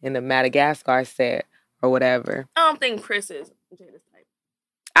in the Madagascar set or whatever? I don't think Chris is Jada's type.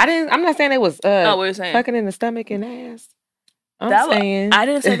 I'm not saying it was what are you saying? fucking in the stomach and ass. I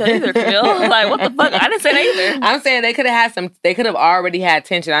didn't say that either, Camille. Like, what the fuck? I didn't say that either. I'm saying they could have already had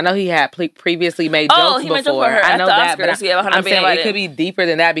tension. I know he had previously made jokes before. Made jokes for her I know that, Oscars, but I'm saying it could be deeper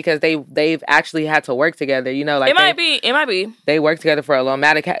than that because they've actually had to work together. Like it might be. They worked together for a long.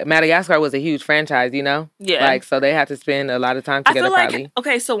 Madagascar was a huge franchise. Yeah. Like so they had to spend a lot of time together. I feel like probably.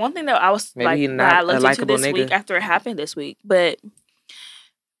 Okay, so one thing that I was maybe that I looked into this week after it happened this week, but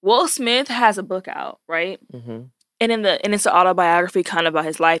Will Smith has a book out, right? Mm-hmm. And it's an autobiography kind of about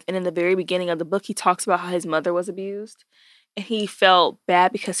his life. And in the very beginning of the book, he talks about how his mother was abused. And he felt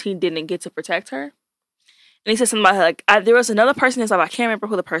bad because he didn't get to protect her. And he said something about, like, there was another person in his life. I can't remember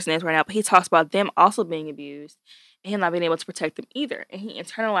who the person is right now. But he talks about them also being abused. And him not being able to protect them either. And he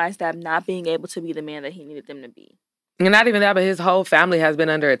internalized that not being able to be the man that he needed them to be. And not even that, but his whole family has been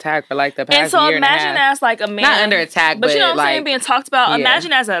under attack for, like, the past year and a half. And so imagine as, like, a man. Not under attack, but, you know what I'm saying? Being talked about. Yeah.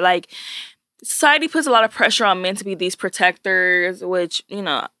 Imagine as a, like... Society puts a lot of pressure on men to be these protectors, which, I'm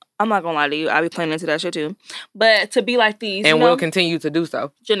not gonna lie to you, I'll be playing into that shit too. But to be like these, and will continue to do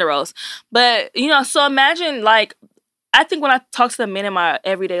so. Gender roles. But, so imagine, like, I think when I talk to the men in my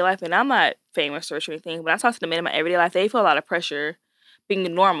everyday life, and I'm not famous or anything, but I talk to the men in my everyday life, they feel a lot of pressure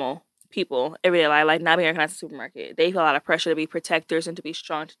being normal people, everyday life, like not being recognized in the supermarket. They feel a lot of pressure to be protectors and to be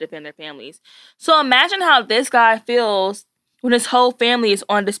strong to defend their families. So imagine how this guy feels when his whole family is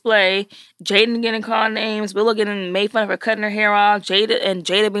on display. Jaden getting called names, Willow getting made fun of for cutting her hair off,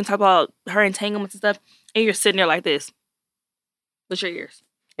 Jada being talked about her entanglements and stuff, and you're sitting there like this with your ears.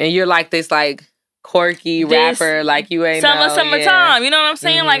 And you're like this, like, quirky rapper, like you ain't summertime. Yeah. You know what I'm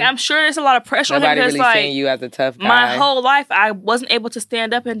saying? Mm-hmm. Like, I'm sure there's a lot of pressure on him because, really seeing you as a tough guy. My whole life, I wasn't able to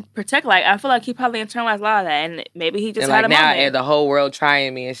stand up and protect. Like, I feel like he probably internalized a lot of that, and maybe he just had a moment. And the whole world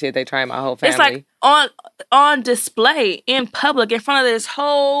trying me and shit. They trying my whole family. It's like on display in public in front of this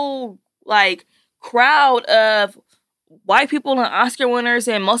whole, like, crowd of white people and Oscar winners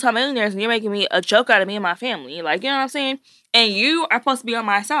and multimillionaires, and you're making me a joke out of me and my family. Like, you know what I'm saying? And you are supposed to be on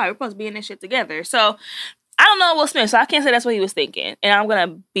my side. We're supposed to be in this shit together. So I don't know Will Smith, so I can't say that's what he was thinking. And I'm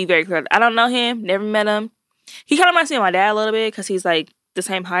gonna be very clear. I don't know him. Never met him. He kind of reminds me of my dad a little bit because he's like the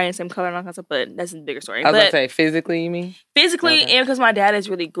same height and same color and all kinds of stuff. But that's a bigger story. I was gonna say physically, you mean? Physically, and because my dad is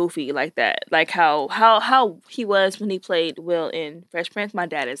really goofy like that. Like how he was when he played Will in Fresh Prince. My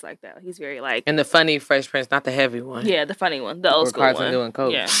dad is like that. He's very like. And the funny Fresh Prince, not the heavy one. Yeah, the funny one, the old school one. Carson doing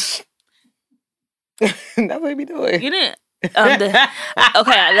coke. Yeah. That's what he be doing. You didn't. Okay,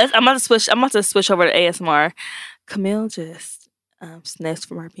 I'm about to switch over to ASMR. Camille just sniffs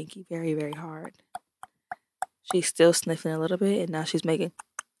from her pinky very, very hard. She's still sniffing a little bit, and now she's making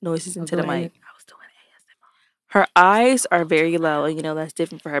noises into the mic. I was doing ASMR. Her eyes are very low, and that's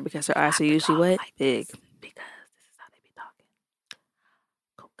different for her because her eyes are usually what? Like big. Because this is how they be talking.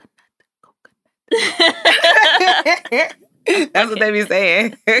 Coconut. That's what they be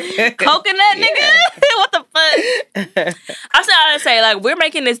saying. Coconut, nigga? What the fuck? I'm trying to say, like, we're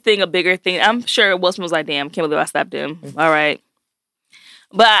making this thing a bigger thing. I'm sure Will Smith was like, damn, can't believe I slapped him. All right.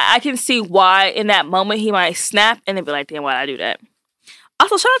 But I can see why in that moment he might snap and then be like, damn, why'd I do that?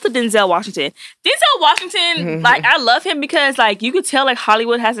 Also, shout out to Denzel Washington. Denzel Washington, like, I love him because, like, you could tell, like,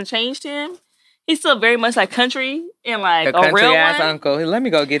 Hollywood hasn't changed him. He's still very much like country and like a country real ass one. Uncle. Let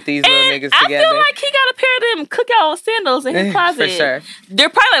me go get these little niggas together. I feel like he got a pair of them cookout sandals in his closet. For sure. They're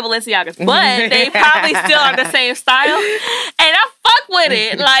probably like Balenciagas, but they probably still are the same style. And I fuck with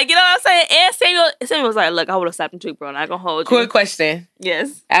it. Like, you know what I'm saying? And Samuel was like, look, I would have slapped him too, bro. I'm not gonna hold you. Quick question.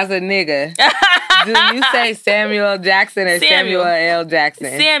 Yes. As a nigga, do you say Samuel Jackson or Samuel L.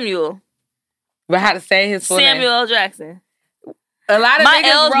 Jackson? Samuel. But how to say his full name? Samuel L. Jackson. A lot of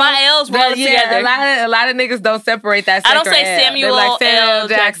my L's roll together. A lot of niggas don't separate that. I don't say L. Samuel, like Samuel L.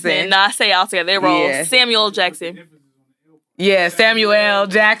 Jackson. No, I say all together. They roll. Yeah. Samuel Jackson. Yeah, Samuel L.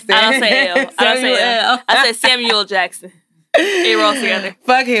 Jackson. I don't say L. I say Samuel Jackson. It rolls together.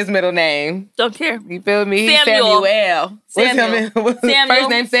 Fuck his middle name. Don't care. You feel me? He's Samuel. What's his first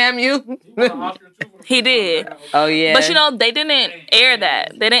name? Samuel. He did. Oh yeah. But they didn't air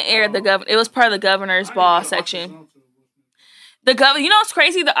that. They didn't air the governor. It was part of the governor's ball section. You know what's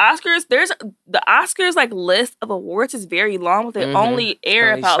crazy? The Oscars like list of awards is very long, but they only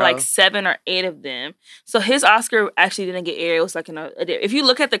air about like 7 or 8 of them. So his Oscar actually didn't get aired. It was like if you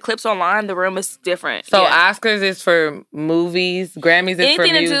look at the clips online, the room is different. So Oscars is for movies, Grammys is for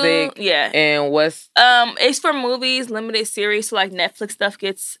music. And what's it's for movies, limited series, so like Netflix stuff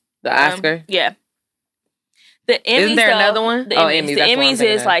gets the Oscar. Yeah. The Emmys, isn't there another one? Emmys. The Emmys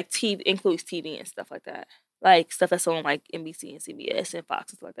is like TV, includes TV and stuff like that. Like, stuff that's on, like, NBC and CBS and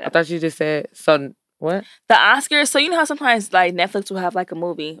Fox and stuff like that. I thought you just said, so, what? The Oscars, so you know how sometimes, like, Netflix will have, like, a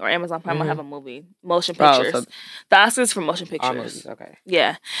movie, or Amazon Prime will have a movie, motion pictures. So the Oscars for motion pictures. Movies, okay.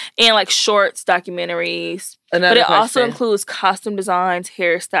 Yeah. And, like, shorts, documentaries. But it also includes costume designs,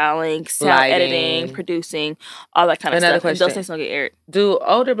 hairstyling, sound editing, producing, all that kind of stuff. And those things don't get aired. What do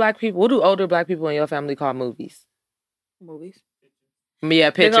older black people in your family call movies? Movies?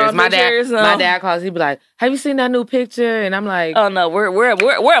 Yeah, pictures. My dad calls. He be like, "Have you seen that new picture?" And I'm like, "Oh no, we're a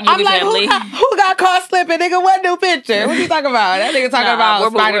movie family." Who got caught slipping, nigga? What new picture? What you talking about? That nigga talking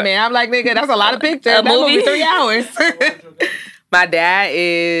about Spider-Man. I'm like, nigga, that's a lot of pictures. That movie 3 hours. My dad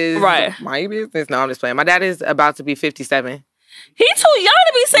is my business. No, I'm just playing. My dad is about to be 57. He too young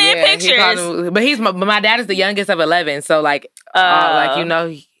to be saying pictures. But my dad is the youngest of 11. So like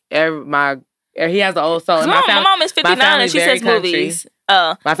he has the old soul. My mom is 59 and she says country. Movies.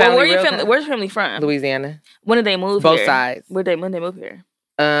 My family. Where's your family from? Louisiana. When did they move Both here? sides. When they move here?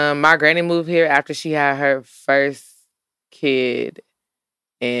 My granny moved here after she had her first kid,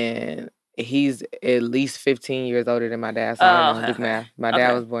 and he's at least 15 years older than my dad. So I don't know, do math. My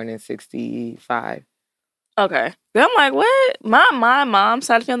dad was born in 65. Okay. I'm like, what? My mom's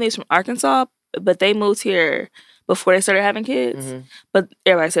side of the family is from Arkansas, but they moved here before they started having kids. Mm-hmm. But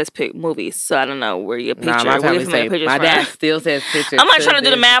everybody says pick movies, so I don't know where your picture. Nah, my dad still says pictures. I'm not trying to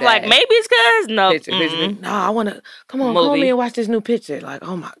do the math. Like maybe it's because picture. No, I want to come with me and watch this new picture. Like,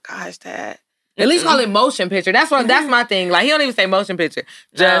 oh my gosh, Dad. At least call it motion picture. That's my thing. Like, he don't even say motion picture,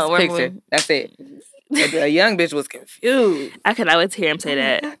 just picture. That's it. A young bitch was confused. I cannot wait to hear him say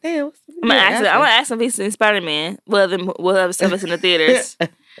that. I'm gonna ask him if he's seen Spider-Man. We'll have some of us in the theaters.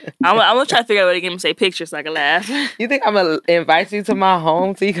 I'm gonna try to figure out a way to get him to say pictures so I can laugh. You think I'm gonna invite you to my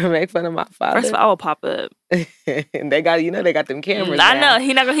home so you can make fun of my father? First of all, I will pop up. And they got them cameras. I know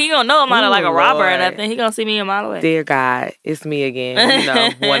he gonna know I'm not like a robber or nothing. He gonna see me a mile away. Dear God, it's me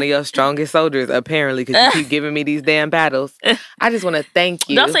again. One of your strongest soldiers apparently, because you keep giving me these damn battles. I just want to thank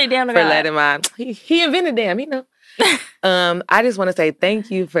you. Don't say damn to for God. letting he invented damn. I just want to say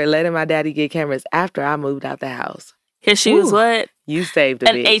thank you for letting my daddy get cameras after I moved out the house. His shoes, what? You saved a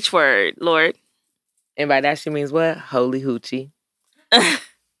bitch. An H word, Lord. And by that, she means what? Holy hoochie.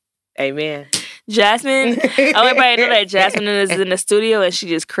 Amen. Jasmine, I want everybody to know that Jasmine is in the studio and she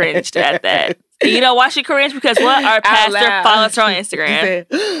just cringed at that. And you know why she cringed? Because what? Our pastor follows her on Instagram.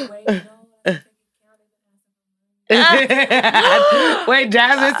 Wait,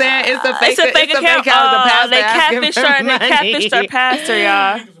 Jasmine said it's a fake account. The they catfished our pastor,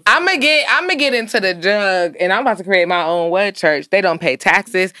 y'all. I'm gonna get into the drug, and I'm about to create my own what church. They don't pay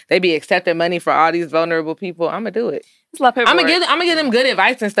taxes. They be accepting money for all these vulnerable people. I'm gonna do it. It's a lot of I'm gonna give them good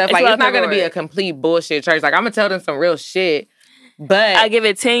advice and stuff. It's not gonna be a complete bullshit church. Like I'm gonna tell them some real shit. But I give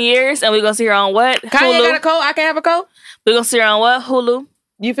it 10 years, and we gonna see her on what? Kanye got a code. I can have a code. We gonna see her on what? Hulu.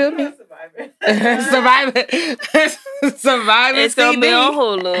 You feel me? Survivor. It's gonna be on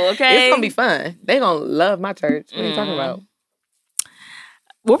Hulu. Okay, it's gonna be fun. They gonna love my church. What are you talking about?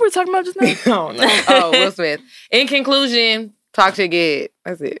 What were we talking about just now? I don't know. Oh, Will Smith. In conclusion, talk shit, get.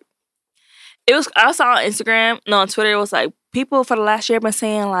 That's it. I saw on Instagram, on Twitter, it was like people for the last year been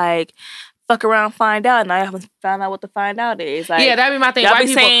saying like, fuck around, find out, and I haven't found out what to find out is. Like, yeah, that'd be my thing. Y'all be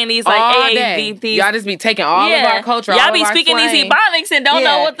saying these like, hey, these, y'all just be taking all of our culture. Y'all be speaking these ebonics and don't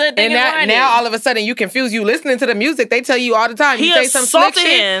know what the thing is. Now all of a sudden you confused. You listening to the music, they tell you all the time. You say some slick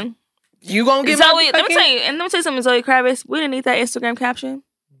shit. You gonna get Zoe? Let me tell you something, Zoe Kravitz. We didn't need that Instagram caption.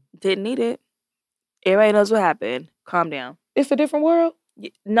 Didn't need it. Everybody knows what happened. Calm down. It's a different world.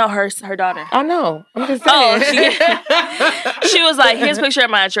 No, her daughter. I know. I'm just saying. She was like, here's a picture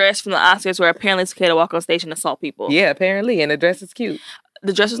of my dress from the Oscars where apparently it's okay to walk on stage and assault people. Yeah, apparently. And the dress is cute.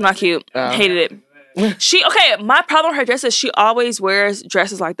 The dress was not cute. Hated it. My problem with her dress is she always wears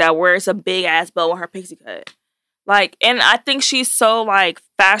dresses like that where it's a big ass bow on her pixie cut. Like, and I think she's so like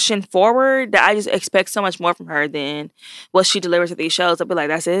fashion forward that I just expect so much more from her than what she delivers at these shows. I'll be like,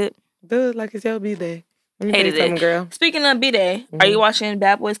 that's it. Dude, like it's your B-Day. Hated it. Girl. Speaking of B-Day, are you watching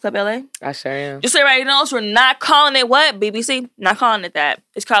Bad Boys Club LA? I sure am. Just so everybody knows, we're not calling it what? BBC? Not calling it that.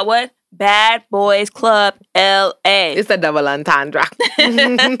 It's called what? Bad Boys Club LA. It's a double entendre. Let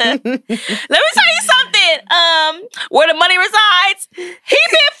me tell you something. Where the money resides, he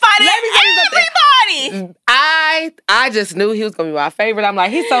been fighting everybody. I just knew he was gonna be my favorite. I'm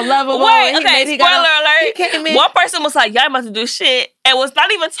like, he's so lovable. Wait, okay, spoiler alert. He came in. One person was like, y'all about to do shit, and was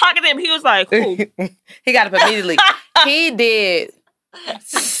not even talking to him. He was like, who? He got up immediately. He did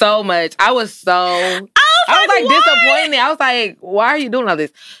so much. I was like disappointed. I was like, why are you doing all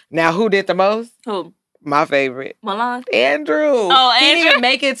this? Now, who did the most? Who? My favorite. Milan? Andrew. Oh, Andrew? He didn't even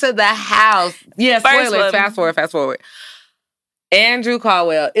make it to the house. Yeah, spoilers. Fast forward. Andrew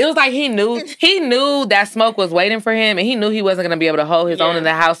Caldwell. It was like he knew that smoke was waiting for him, and he knew he wasn't going to be able to hold his own in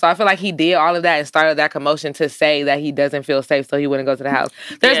the house. So I feel like he did all of that and started that commotion to say that he doesn't feel safe, so he wouldn't go to the house.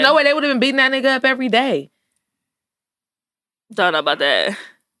 There's no way they would have been beating that nigga up every day. Don't know about that.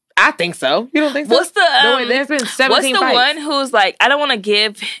 I think so. You don't think so? What's the there's been 17 what's the fights. one who's like, I don't want to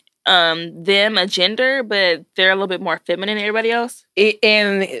give them a gender, but they're a little bit more feminine than everybody else?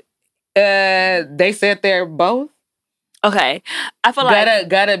 They said they're both. Okay. I feel like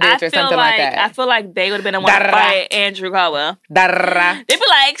Gutta bitch or something like that. I feel like they would have been the one to fight Andrew Caldwell. Darra. They'd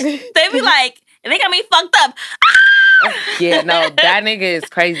be like, and they got me fucked up. Yeah, no, that nigga is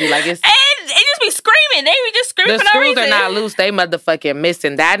crazy. Like it's and they just be screaming. They be just screaming for no reason. The screws are not loose. They motherfucking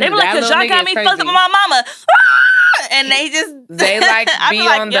missing. They be like, cause y'all got me fucked up with my mama. And they like be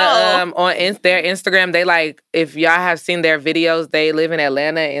on their Instagram. They like, if y'all have seen their videos, they live in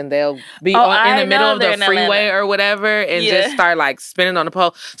Atlanta and they'll be in the middle of the freeway or whatever and just start like spinning on the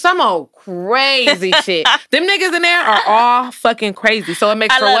pole. Some old crazy shit. Them niggas in there are all fucking crazy. So it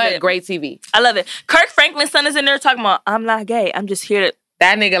makes for what? Great TV. I love it. Kirk Franklin's son is in there talking about, I'm not gay. I'm just here to.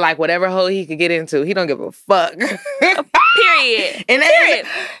 That nigga like whatever hole he could get into. He don't give a fuck. Period. And period.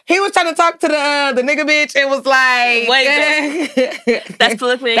 He was trying to talk to the nigga bitch and was like... Wait, that's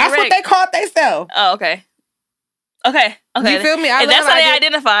politically incorrect. That's what they called themselves. Oh, okay. Okay. You feel me? And that's how they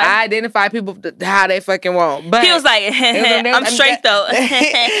identify. I identify people how they fucking want. But he was like, I'm straight though.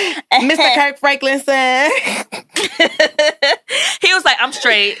 Mr. Kirk Franklin's son. He was like, I'm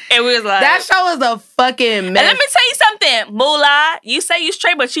straight. And we was like... That show was a fucking mess. And let me tell you something. Moolah, you say you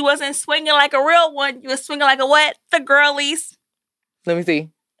straight, but you wasn't swinging like a real one. You was swinging like a what? The girlies. Let me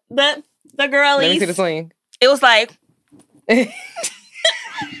see. The girlies. Let me see the swing. It was like...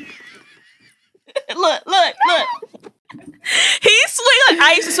 Look. He swing like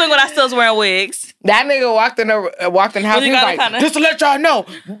I used to swing when I still was wearing wigs. That nigga walked in the house. He was like, just to let y'all know,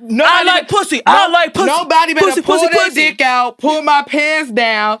 I like pussy. I like pussy. Nobody better pull their dick out, pull my pants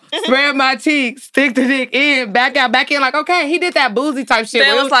down, spread my cheeks, stick the dick in, back out, back in. Like, okay, he did that boozy type shit.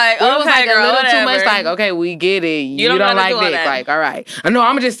 It was like, okay, it was like girl, a little whatever. too much. Like, okay, we get it. You don't like dick. That. Like, all right. I know.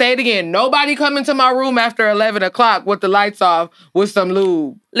 I'm gonna just say it again. Nobody come into my room after 11 o'clock with the lights off with some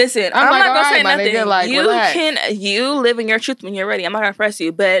lube. Listen, I'm like, not gonna say right, nothing. Nigga, like, you live in your truth when you're ready. I'm not gonna press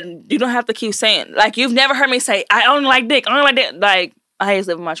you, but you don't have to keep saying. Like, you've never heard me say, I only like dick. I only like dick. Like, I just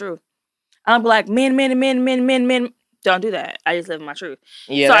live in my truth. I'm like, men. Don't do that. I just live in my truth.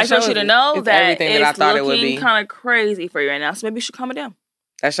 Yeah, so I just want you to know that it's I thought looking kind of crazy for you right now. So maybe you should calm it down.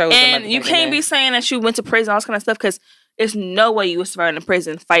 That shows. And you can't be saying that you went to prison, all this kind of stuff, because there's no way you was surviving in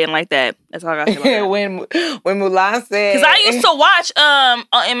prison fighting like that. That's all I got to say about that. when Mulan said... Because I used to watch on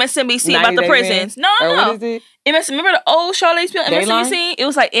MSNBC about the prisons. No. What is it? Remember the old show they used to be on MSNBC? It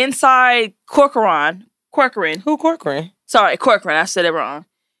was like Inside Corcoran. Who Corcoran? Sorry, Corcoran. I said it wrong.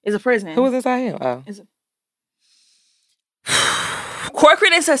 It's a prison. Who was inside him? Oh.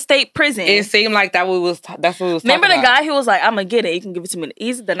 Corcoran is a state prison. It seemed like that's what we was Remember the guy who was like, I'm going to get it. You can give it to me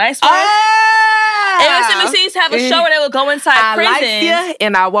the nice one? MSNBC used to have a show where they would go inside prisons. I like you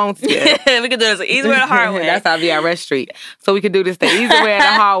and I want you. We could do this the easy way or the hard way. That's how VRS Street. So we could do this the easy way or the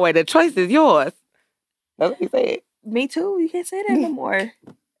hard way. The choice is yours. That's what he said. Me too. You can't say that no more.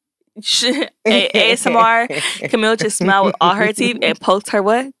 ASMR, Camille just smiled with all her teeth and poked her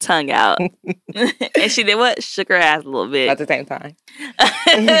what? Tongue out. And she did what? Shook her ass a little bit. At the same time.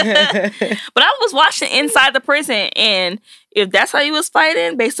 But I was watching Inside the Prison, and if that's how you was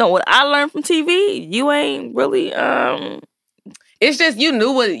fighting, based on what I learned from TV, you ain't really It's just you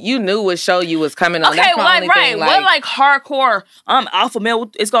knew what show you was coming on. Okay, that's right. What like hardcore alpha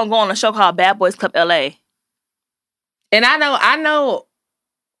male is gonna go on a show called Bad Boys Club LA. And I know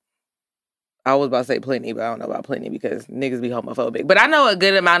I was about to say plenty, but I don't know about plenty because niggas be homophobic. But I know a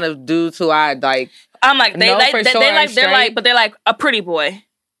good amount of dudes who I like. I'm like they're like a pretty boy.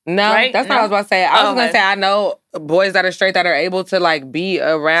 No, right? That's not what I was about to say. I was gonna say I know boys that are straight that are able to like be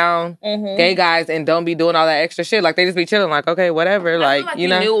around gay guys and don't be doing all that extra shit. Like they just be chilling, like okay, whatever. Like you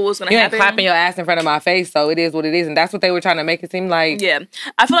know, knew what was gonna you happen. ain't clapping your ass in front of my face, so it is what it is, and that's what they were trying to make it seem like. Yeah,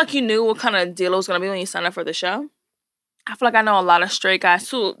 I feel like you knew what kind of deal it was gonna be when you signed up for the show. I feel like I know a lot of straight guys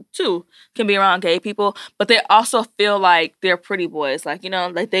too can be around gay people, but they also feel like they're pretty boys, like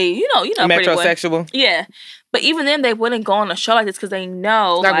like they metrosexual. Yeah, but even then they wouldn't go on a show like this because they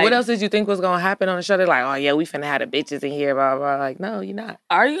know. Like, what else did you think was gonna happen on the show? They're like, oh yeah, we finna have the bitches in here, blah blah. Like, no, you're not.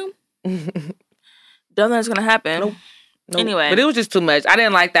 Are you? Don't think it's gonna happen. Nope. Anyway, but it was just too much. I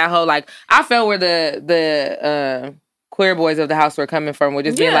didn't like that whole like. I felt where the queer boys of the house were coming from, with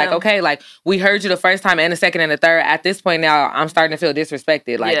just being like, okay, like we heard you the first time and the second and the third. At this point now, I'm starting to feel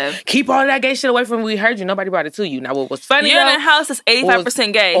disrespected. Like, keep all that gay shit away from me. We heard you. Nobody brought it to you. Now, what was funny? You're in a house that's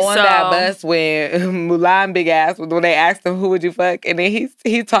 85% gay. On that bus when Mulan big ass when they asked him who would you fuck, and then he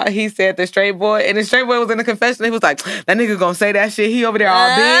said the straight boy, and the straight boy was in the confession. He was like, that nigga gonna say that shit. He over there all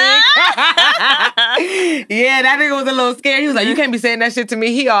big. Yeah, that nigga was a little scared. He was like, you can't be saying that shit to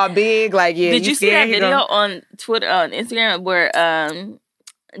me. He all big. Like, yeah. Did you see that video on Twitter, on Instagram, where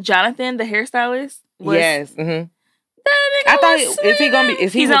Jonathan, the hairstylist, was... Yes. Mm-hmm. I thought, is he gonna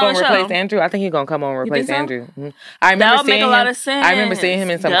replace Andrew? I think he's gonna come on and replace Andrew. Mm-hmm. I remember that would make a lot of sense. I remember seeing him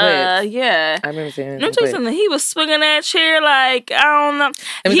in some clips. Yeah. I remember seeing him in some clips. He was swinging that chair like, I don't know.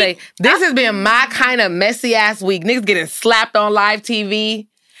 Let me say, this has been my kind of messy ass week. Niggas getting slapped on live TV.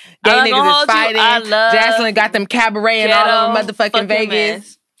 Gay niggas is fighting. Jocelyn got them cabareting all over motherfucking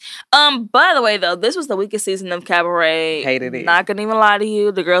Vegas. By the way, though, this was the weakest season of Cabaret. Hated it. Not gonna even lie to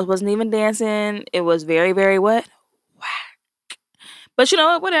you. The girls wasn't even dancing. It was very, very what? Whack. But you know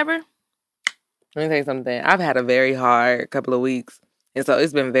what? Whatever. Let me tell you something. I've had a very hard couple of weeks. And so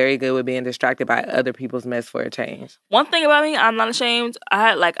it's been very good with being distracted by other people's mess for a change. One thing about me, I'm not ashamed.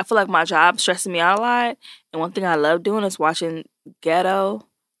 I feel like my job stresses me out a lot. And one thing I love doing is watching Ghetto.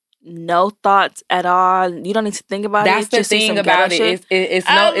 No thoughts at all. You don't need to think about it. That's the thing about it. It's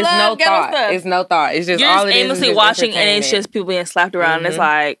no thought. Stuff. It's no thought. It's just you're all just it aimlessly is watching, and it's just people being slapped around. And it's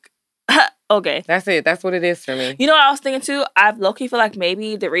like, okay, that's it. That's what it is for me. You know what I was thinking too? I low-key feel like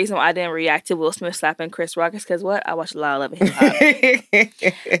maybe the reason why I didn't react to Will Smith slapping Chris Rock is because what? I watched a lot of Love and Hip Hop.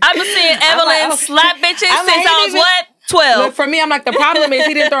 I've been seeing Evelyn slap bitches since I was what? 12. Look, for me, I'm like, the problem is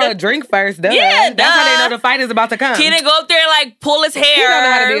he didn't throw a drink first. Duh. Yeah, that's how they know the fight is about to come. He didn't go up there and like pull his hair. He don't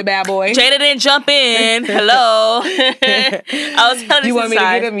know how to be a bad boy. Jada didn't jump in. Hello. I was telling you want me to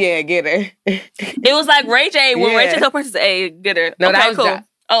get him? Yeah, get her. It was like Ray J. When Ray J told Princess, hey, get her. No, okay, that was cool.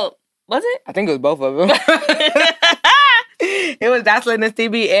 Oh, was it? I think it was both of them. It was Jocelyn and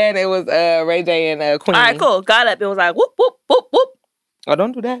Stevie, and it was Ray J and Queen. All right, cool. Got up. It was like, whoop, whoop, whoop, whoop. Oh,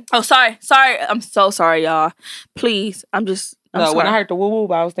 don't do that. Oh, sorry. I'm so sorry, y'all. Please, I'm no, when I heard the woo woo,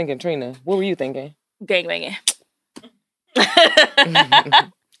 I was thinking Trina. What were you thinking? Gangbanging.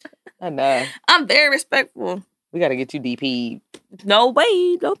 I know. I'm very respectful. We got to get you DP. No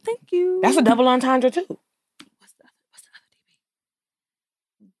way. No, thank you. That's a double entendre, too. What's the other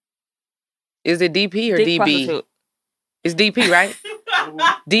DP? Is it DP or Dick DB? prostitute. It's DP, right?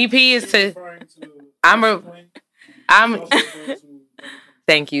 DP is to... I'm...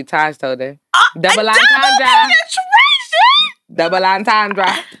 Thank you. Taj told her. Double entendre. Double entendre.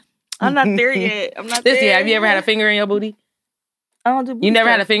 I'm not there yet. I'm not there. This year, have you ever had a finger in your booty? I don't do booty You never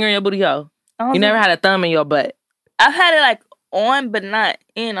stuff. had a finger in your booty hole? You never had a thumb in your butt? I've had it like on, but not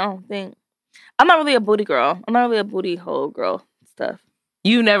in. I don't think. I'm not really a booty girl. I'm not really a booty hole girl stuff.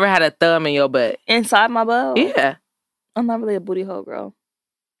 You never had a thumb in your butt? Inside my butt? Yeah. I'm not really a booty hole girl.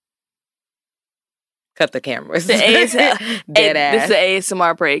 Cut the cameras. The Dead ass. This is the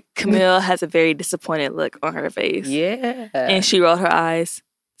ASMR break. Camille has a very disappointed look on her face. Yeah. And she rolled her eyes.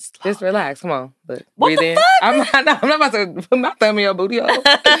 Slowly. Just relax. Come on. Look, What breathe the in. fuck? I'm not about to put my thumb in your booty hole.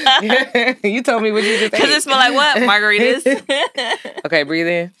 You told me what you just ate. Because it smell like what? Margaritas? Okay, breathe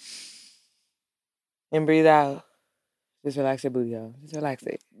in. And breathe out. Just relax your booty hole. Just relax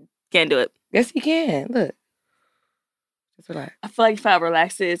it. Can't do it. Yes, you can. Look. Just relax. I feel like if I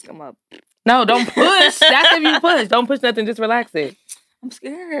relax it, it's come up. No, don't push. That's if you push. Don't push nothing. Just relax it. I'm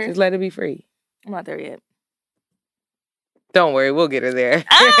scared. Just let it be free. I'm not there yet. Don't worry. We'll get her there.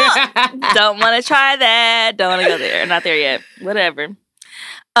 Don't want to try that. Don't want to go there. Not there yet. Whatever.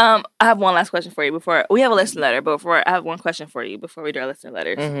 I have one last question for you before we have a listener letter. But I have one question for you before we do our listener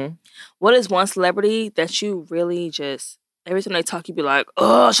letters. Mm-hmm. What is one celebrity that you really just every time they talk, you be like,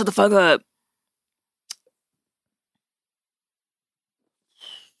 "Oh, shut the fuck up."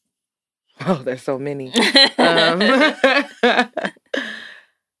 Oh, there's so many.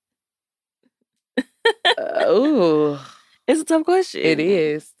 Ooh. It's a tough question. It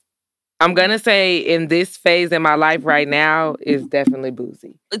is. I'm going to say in this phase in my life right now is definitely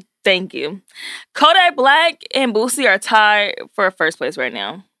Boosie. Thank you. Kodak Black and Boosie are tied for first place right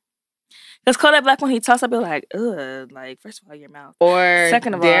now. Because Kodak Black, when he talks, I'll be like, ugh, like, first of all, your mouth. Or,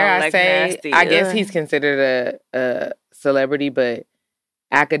 second of dare all, I like, say, nasty. I guess Ugh. he's considered a celebrity, but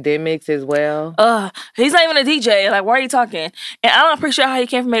academics as well. He's not even a DJ. Like, why are you talking? And I don't appreciate how he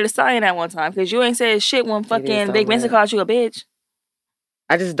came from Made a Scion at one time because you ain't said shit when fucking so Big Benson called you a bitch.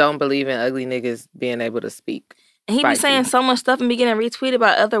 I just don't believe in ugly niggas being able to speak. And he be saying so much stuff and be getting retweeted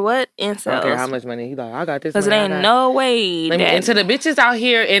by other what? Incels. I don't care how much money. He's like, I got this. Because it ain't no way. And to the bitches out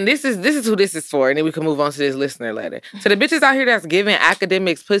here, and this is who this is for, and then we can move on to this listener letter. To the bitches out here that's giving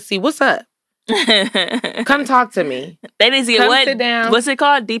academics pussy, what's up? Come talk to me. They need to get what? Sit down. What's it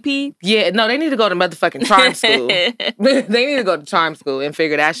called? DP? Yeah, no, they need to go to motherfucking charm school. They need to go to charm school and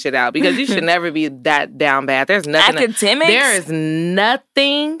figure that shit out because you should never be that down bad. There's nothing. Academics? There is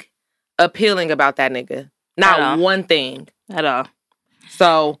nothing appealing about that nigga. Not one thing. At all.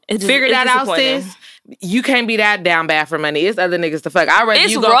 So figure that out, sis. You can't be that down bad for money. It's other niggas to fuck. I rather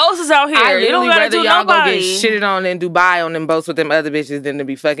it's you go. roses out here. I you don't gotta rather do y'all nobody. go get shitted on in Dubai on them boats with them other bitches than to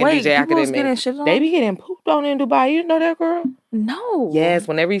be fucking DJ Academic. They be getting pooped on in Dubai. You know that, girl? No. Yes.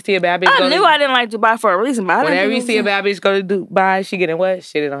 Whenever you see a bad bitch, I knew I didn't like Dubai for a reason. But whenever you see a bad bitch go to Dubai, she getting what?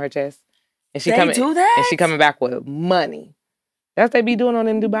 Shitted on her chest, and she do that. And she coming back with money. That's what they be doing on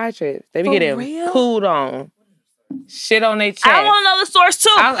them Dubai trips. They be getting pooed on. Shit on their chest. I want to know the source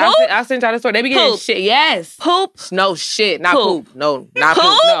too. I'll send y'all the story. They be getting shit. Yes. Poop. No shit. Not poop. No. Not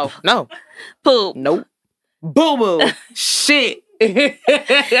poop. No. Poop. Nope. Boo boo. Shit.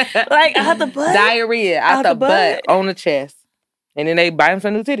 Like out the butt. Diarrhea out the butt on the chest. And then they buy them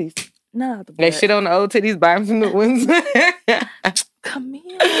some new titties. No, out the butt. They shit on the old titties, buy them some new ones. Camille.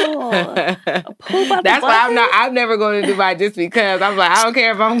 Poop out That's the why butt? I'm never going to Dubai just because I'm like, I don't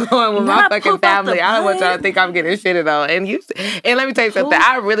care if I'm going with my fucking family. I don't want y'all to think I'm getting shitted on. And let me tell you something.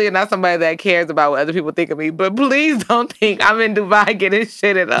 I really am not somebody that cares about what other people think of me. But please don't think I'm in Dubai getting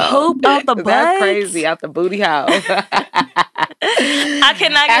shitted on. Poop out the butt? That's crazy. Out the booty house. I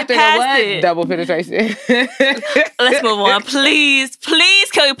cannot get past it. Double penetration. Let's move on. Please,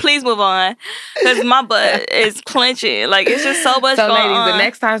 can we please move on? Because my butt is clenching. Like, it's just so much going ladies, on. The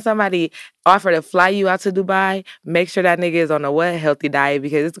next time somebody offer to fly you out to Dubai, make sure that nigga is on a healthy diet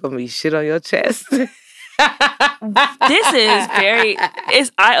because it's going to be shit on your chest. This is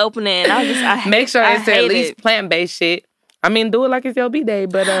it's eye-opening. Make sure it's at least plant-based shit. I mean, do it like it's your B-Day,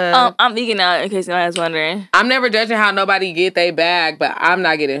 but... I'm vegan now, in case anybody's wondering. I'm never judging how nobody get their bag, but I'm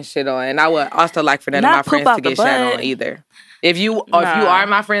not getting shit on. And I would also like for none of my friends to get shit on either. If you are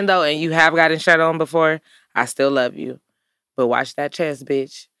my friend though, and you have gotten shut on before, I still love you. But watch that chest,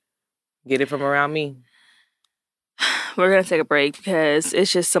 bitch. Get it from around me. We're gonna take a break because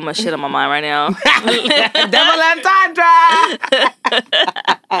it's just so much shit on my mind right now. Double entendre.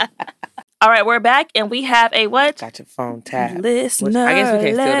 All right, we're back and we have a what? Got your phone tapped. Listener I guess we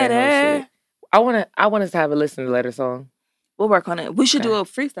can't steal that letter. whole shit. I want us to have a listener letter song. We'll work on it. We should do a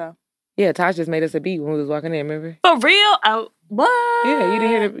freestyle. Yeah, Taj just made us a beat when we was walking in. Remember? For real? What? Yeah, you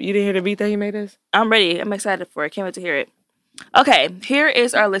didn't hear the beat that he made us. I'm ready. I'm excited for it. Can't wait to hear it. Okay, here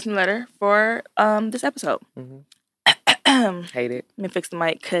is our listener letter for this episode. Mm-hmm. Hate it. Let me fix the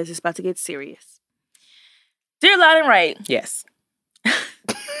mic because it's about to get serious. Dear Loud and Right. Yes.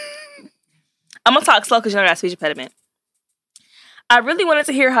 I'm going to talk slow because you know I got a speech impediment. I really wanted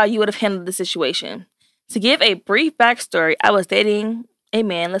to hear how you would have handled the situation. To give a brief backstory, I was dating a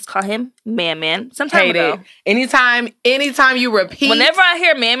man. Let's call him Man. Some time ago. Anytime you repeat. Whenever I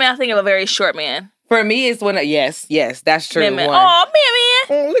hear Man, I think of a very short man. For me, it's when yes, that's true. Man. Oh, Man.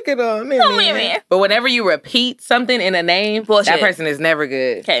 Oh, look at him, Man. But whenever you repeat something in a name, that person is never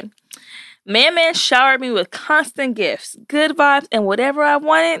good. Okay. Man showered me with constant gifts, good vibes, and whatever I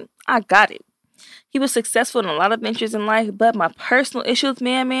wanted, I got it. He was successful in a lot of ventures in life, but my personal issue with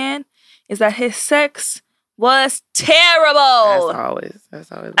Man is that his sex was terrible.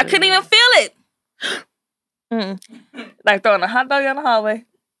 That's always. I couldn't even feel it. Like throwing a hot dog in the hallway.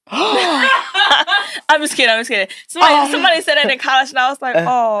 I'm just kidding. Somebody said that in college, and I was like,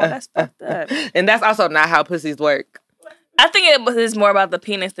 "Oh, that's fucked up." And that's also not how pussies work. I think it was more about the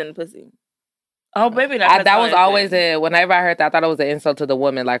penis than the pussy. Oh, maybe not. That was always whenever I heard that, I thought it was an insult to the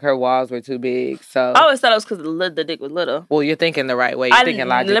woman. Like her walls were too big. So I always thought it was because the dick was little. Well, you're thinking the right way. You're thinking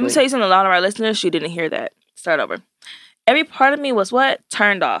logically. Let me tell you something. A lot of our listeners, you didn't hear that. Start over. Every part of me was what?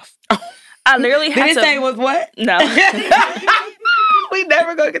 Turned off. I literally had to. Did it say it was what? No. We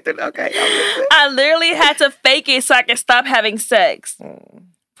never gonna get to. Okay. I literally had to fake it so I could stop having sex.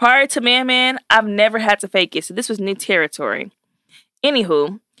 Prior to Man, I've never had to fake it, so this was new territory.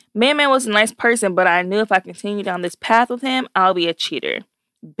 Anywho, Man was a nice person, but I knew if I continued down this path with him, I'll be a cheater.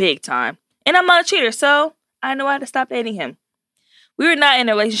 Big time. And I'm not a cheater, so I knew I had to stop dating him. We were not in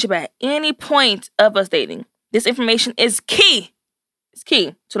a relationship at any point of us dating. This information is key. It's key.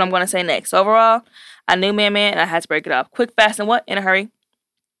 That's what I'm going to say next. So overall, I knew Man and I had to break it off. Quick, fast, and what? In a hurry.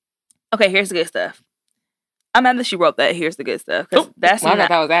 Okay, here's the good stuff. I'm mad that she wrote that. Here's the good stuff. I thought that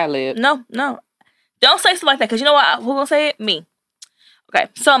was ad-lib. No. Don't say stuff like that, because you know what? Who's going to say it? Me. Okay,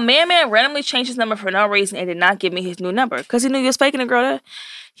 so Man randomly changed his number for no reason and did not give me his new number because he knew he was faking it, girl.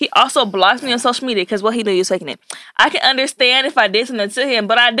 He also blocked me on social media because he knew he was faking it. I can understand if I did something to him,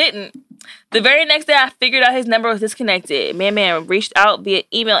 but I didn't. The very next day, I figured out his number was disconnected. Man reached out via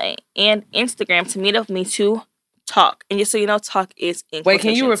email and Instagram to meet up with me to talk. And just so you know, talk is in Wait,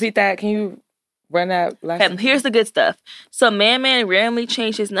 can you repeat that? Can you run that last time? Here's the good stuff. So Man randomly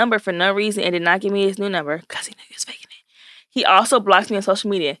changed his number for no reason and did not give me his new number because he knew he was faking it. He also blocked me on social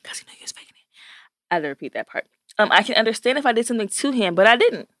media because he knew he was faking it. I had to repeat that part. I can understand if I did something to him, but I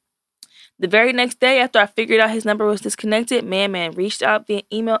didn't. The very next day after I figured out his number was disconnected, Man reached out via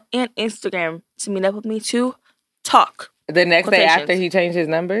email and Instagram to meet up with me to talk. The next day after he changed his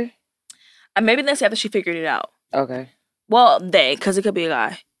number? Maybe the next day after she figured it out. Okay. Well, because it could be a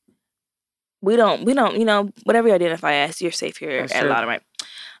guy. We don't, whatever you identify as, you're safe here at Loud and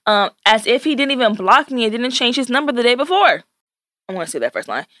Right. As if he didn't even block me and didn't change his number the day before. I'm going to say that first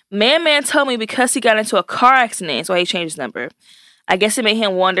line. Man told me because he got into a car accident, that's why he changed his number. I guess it made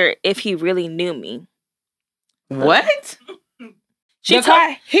him wonder if he really knew me. What?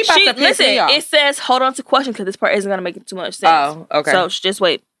 Listen, it says, hold on to questions because this part isn't going to make too much sense. Oh, okay. So just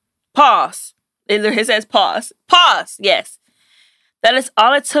wait. Pause. It says pause. Pause. Yes. That is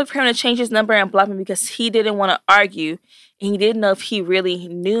all it took for him to change his number and block me because he didn't want to argue and he didn't know if he really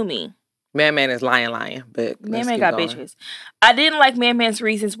knew me. Man is lying, but Man got bitches. I didn't like Man's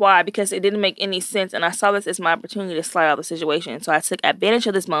reasons why because it didn't make any sense, and I saw this as my opportunity to slide out of the situation. So I took advantage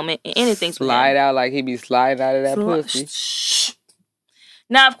of this moment and anything. Slide out like he be sliding out of that pussy. Shh.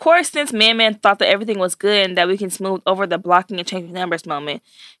 Now, of course, since Man thought that everything was good and that we can smooth over the blocking and changing numbers moment,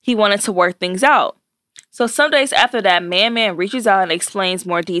 he wanted to work things out. So some days after that, Man reaches out and explains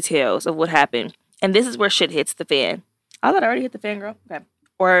more details of what happened, and this is where shit hits the fan. I thought I already hit the fan, girl. Okay.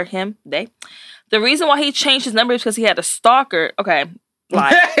 Or him, they. The reason why he changed his number is because he had a stalker. Okay,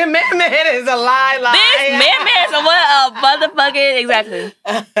 lie. Man is a lie. This Man is a motherfucking, exactly.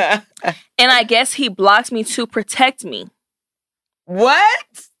 And I guess he blocked me to protect me.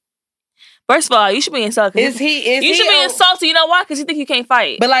 What? First of all, you should be insulted. You should be insulted. You know why? Because you think you can't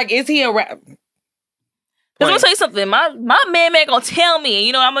fight. But like, is he a rap? Cause let me tell you something. My man gonna tell me, and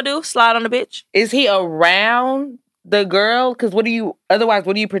you know what I'm gonna do? Slide on the bitch. Is he around the girl? Because what are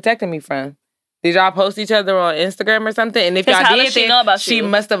you protecting me from? Did y'all post each other on Instagram or something? And if y'all how did, does she know about she you?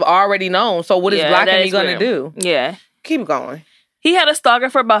 must have already known. So what is blocking me gonna do? Yeah. Keep going. He had a stalker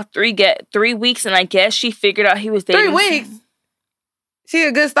for about 3 weeks, and I guess she figured out he was dating 3 weeks? She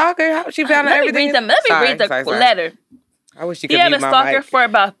a good stalker? How she found out everything? Let me read the letter. I wish you could He had mute a my stalker mic. for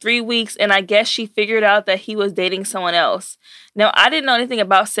about 3 weeks, and I guess she figured out that he was dating someone else. Now, I didn't know anything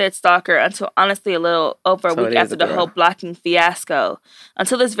about said stalker until honestly a little over a week after the whole blocking fiasco.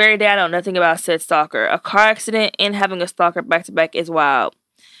 Until this very day, I know nothing about said stalker. A car accident and having a stalker back-to-back is wild.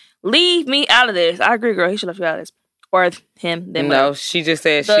 Leave me out of this. I agree, girl. He should have left you out of this. Or him. Them No, whatever. she just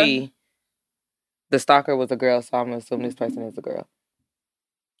said she. The stalker was a girl, so I'm going to assume this person is a girl.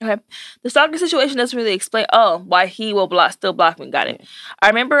 Okay. The stalker situation doesn't really explain, why he will still block me. Got it. Yeah. I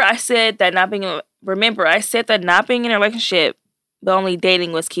remember I said that not being in a relationship, but only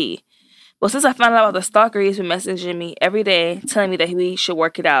dating was key. Well, since I found out about the stalker, he's been messaging me every day, telling me that we should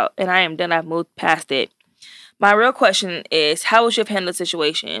work it out, and I am done. I've moved past it. My real question is, how would you have handled the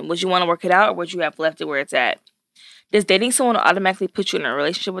situation? Would you want to work it out, or would you have left it where it's at? Does dating someone automatically put you in a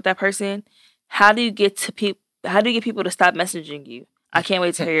relationship with that person? How do you get people to stop messaging you? I can't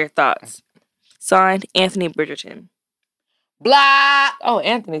wait to hear your thoughts. Signed, Anthony Bridgerton. Blah. Oh,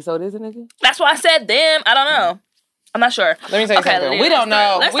 Anthony. So it is a nigga? That's why I said them. I don't know. I'm not sure. Let me tell you something. We don't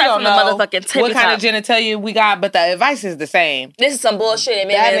know. Let's start from the motherfucking what kind of genitalia we got, but the advice is the same. This is some bullshit.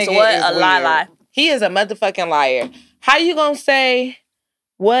 Man, it's what? A lie. He is a motherfucking liar. How you gonna say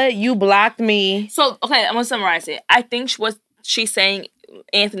what? You blocked me. So, okay, I'm gonna summarize it. I think what she's saying,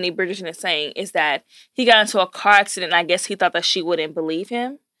 Anthony Bridgerton is saying, is that he got into a car accident and I guess he thought that she wouldn't believe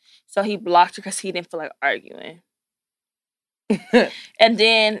him. So he blocked her because he didn't feel like arguing. And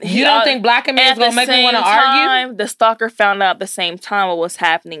then you don't think blocking me is gonna make me want to argue? The stalker found out at the same time what was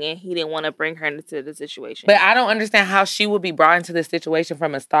happening, and he didn't want to bring her into the situation. But I don't understand how she would be brought into this situation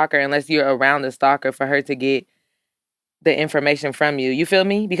from a stalker unless you're around the stalker for her to get the information from you. You feel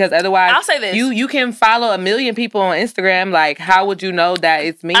me? Because otherwise, I'll say this: you can follow 1 million people on Instagram. Like, how would you know that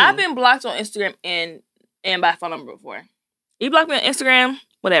it's me? I've been blocked on Instagram and by phone number before. You block me on Instagram,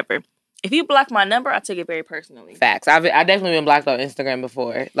 whatever. If you block my number, I take it very personally. Facts. I definitely been blocked on Instagram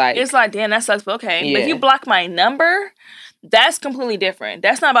before. Like, it's like, damn, that sucks, but okay. Yeah. But if you block my number, that's completely different.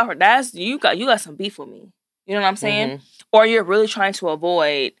 That's not about her. That's you got some beef with me. You know what I'm saying? Mm-hmm. Or you're really trying to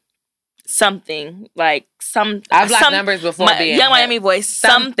avoid something like I've blocked numbers before. Young Miami voice.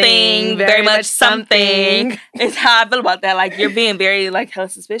 Something very much something. It's how I feel about that. Like, you're being very like hella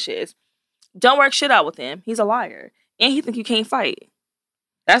suspicious. Don't work shit out with him. He's a liar, and he think you can't fight.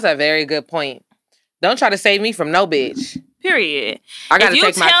 That's a very good point. Don't try to save me from no bitch. Period. I gotta take my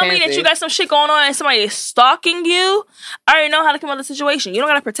chances. If you tell me that you got some shit going on and somebody is stalking you, I already know how to come out of the situation. You don't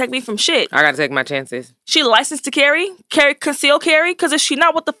gotta protect me from shit. I gotta take my chances. She licensed to carry, conceal carry? Because if she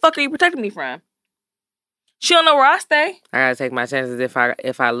not, what the fuck are you protecting me from? She don't know where I stay. I gotta take my chances.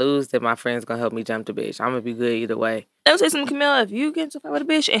 If I lose, then my friend's gonna help me jump the bitch. I'm gonna be good either way. Let me say something, Camilla. If you get into a fight with a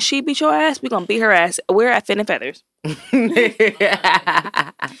bitch and she beat your ass, we gonna beat her ass. We're at Fin and Feathers.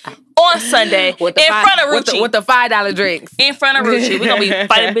 On Sunday. In front of Rucci. With the $5 drinks. In front of Rucci. We're gonna be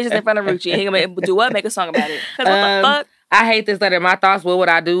fighting bitches in front of Rucci. And he gonna do what? Make a song about it. Because what the fuck? I hate this letter. My thoughts, what would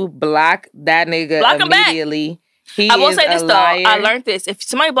I do? Block that nigga immediately. I will say this, though. I learned this. If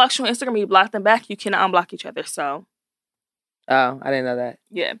somebody blocks you on Instagram and you block them back, you cannot unblock each other. So. Oh, I didn't know that.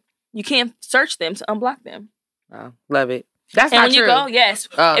 Yeah. You can't search them to unblock them. Oh, love it. That's and not when true. You go, yes.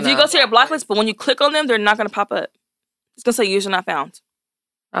 If you go to their block list, but when you click on them, they're not going to pop up. It's going to say user not found.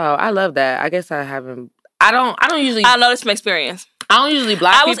 Oh, I love that. I guess I haven't. I don't usually. I know this from experience. I don't usually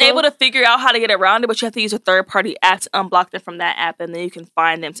block people. I was able to figure out how to get around it, but you have to use a third-party app to unblock them from that app, and then you can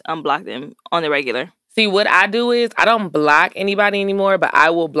find them to unblock them on the regular. See, what I do is I don't block anybody anymore, but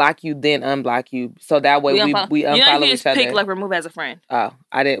I will block you, then unblock you. So that way we unfollow each other. You just pick, like, remove as a friend. Oh,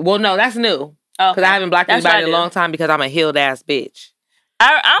 I didn't. Well, no, that's new. Because I haven't blocked anybody in a long time because I'm a healed-ass bitch.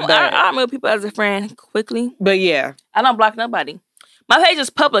 I remove people as a friend quickly. But yeah. I don't block nobody. My page is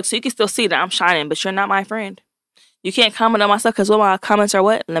public, so you can still see that I'm shining, but you're not my friend. You can't comment on my stuff because what my comments are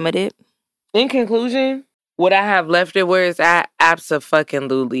what? Limited. In conclusion, would I have left it where it's at?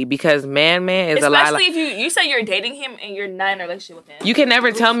 Abso-fucking-lutely. Because man is a lie. Especially if you say you're dating him and you're not in a relationship with him. You can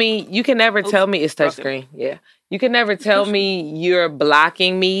never tell me it's touchscreen. Yeah. You can never tell me you're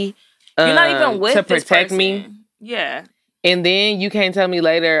blocking me. You're not even with to protect me. Yeah. And then you can't tell me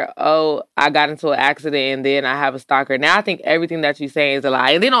later, oh, I got into an accident and then I have a stalker. Now I think everything that you're saying is a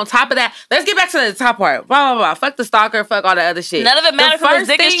lie. And then on top of that, let's get back to the top part. Blah, blah, blah. Fuck the stalker. Fuck all the other shit. None of it matters because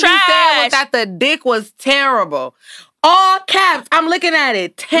the dick is trash. You said was that the dick was terrible. All caps. I'm looking at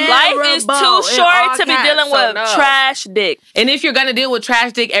it. Terrible. Life is too short to be dealing with trash dick. And if you're gonna deal with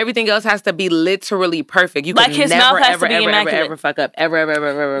trash dick, everything else has to be literally perfect. You can his never, mouth has ever, to be ever, immaculate. ever fuck up.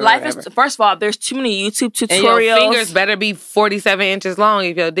 Ever. Life is, first of all, there's too many YouTube tutorials. And your fingers better be 47 inches long.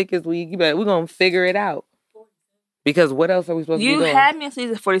 If your dick is weak, we're gonna figure it out. Because what else are we supposed to be doing? You had me at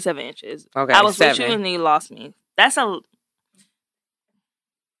 47 inches. Okay, I was 7. with you and then you lost me. That's a...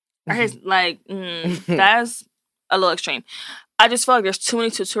 that's a little extreme. I just feel like there's too many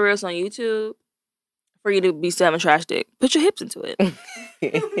tutorials on YouTube for you to be having trash dick. Put your hips into it.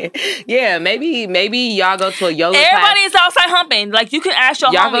 Yeah, maybe y'all go to a yoga class. Everybody's outside humping. Like, you can ask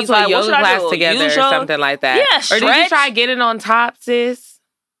your y'all homies, go to a like, yoga what should class I do? together or something like that. Yeah, Or did you try getting on top, sis?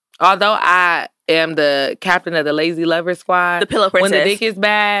 Although I am the captain of the lazy lover squad. The pillow princess. When the dick is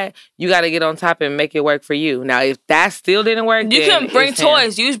bad, you got to get on top and make it work for you. Now, if that still didn't work, you can bring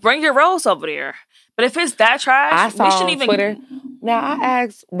toys. You just bring your rolls over there. But if it's that trash, we shouldn't even... Twitter. Now, I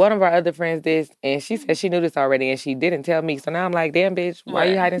asked one of our other friends this, and she said she knew this already, and she didn't tell me. So now I'm like, damn, bitch, why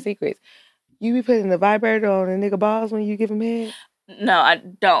are you hiding secrets? You be putting the vibrator on a nigga balls when you give him head? No, I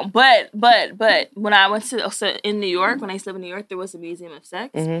don't. But when I went to in New York, when I used to live in New York, there was a museum of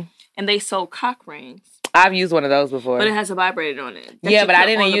sex, and they sold cock rings. I've used one of those before, but it has a vibrator on it. Yeah, but I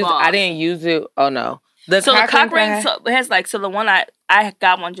didn't use it. Oh no, the cock ring. It has the one I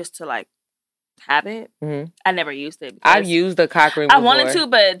got one just to like have it. Mm-hmm. I never used it. I've used the cock ring before. I wanted to,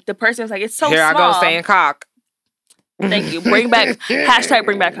 but the person was like, "It's so small." Here I go saying cock. Thank you. Bring back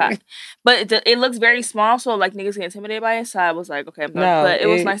 #bring back cock. But it looks very small, so like niggas get intimidated by it. So I was like, okay, but it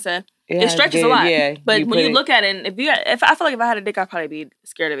was nice to. It stretches a lot. Yeah, but when you look at it, if I feel like if I had a dick, I'd probably be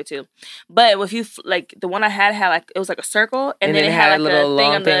scared of it too. But if you like the one I had like it was like a circle, and then it had like a little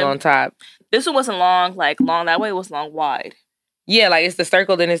long thing on top. This one wasn't long that way. It was long wide. Yeah, like it's the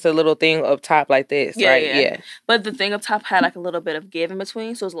circle, then it's a little thing up top like this, right? Yeah. But the thing up top had like a little bit of give in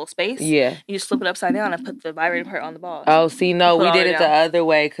between, so it was a little space. Yeah. You just flip it upside down and put the vibrating part on the ball. Oh, see, no, we did it the other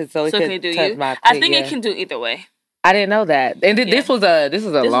way because so it could touch my. I think it can do either way. I didn't know that, and this was a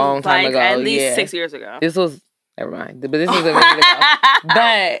long time ago. At least 6 years ago. This was never mind, but this was a minute ago.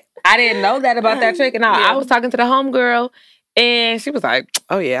 But I didn't know that about that trick, and I was talking to the homegirl, and she was like,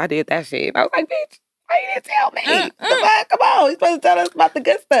 "Oh yeah, I did that shit." And I was like, "Bitch. Why you didn't tell me? Come on, you're supposed to tell us about the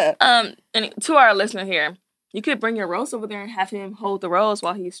good stuff." And to our listener here, you could bring your rose over there and have him hold the rose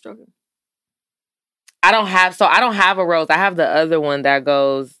while he's stroking. I don't have a rose. I have the other one that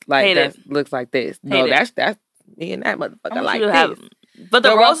goes like looks like this. No, that's me and that motherfucker like this. But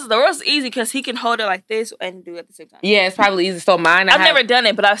the rose is easy because he can hold it like this and do it at the same time. Yeah, it's probably easy. So mine, I've never done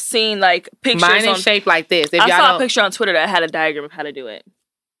it, but I've seen like pictures. Mine is shaped like this. I saw a picture on Twitter that had a diagram of how to do it.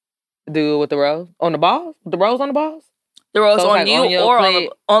 Do it with the rose on the balls? The rose on the balls? The rose on you or on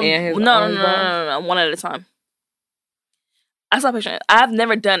no, one at a time. I saw a picture. I've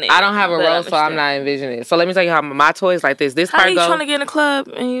never done it. I don't have a rose, so I'm not envisioning it. So let me tell you how my toys like this. This how part are you trying to get in a club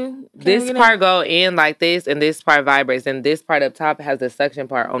and you? This part go in like this, and this part vibrates, and this part up top has the suction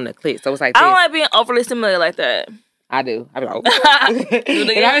part on the clit. So it's like this. I don't like being overly stimulated like that. I do. I be like, do it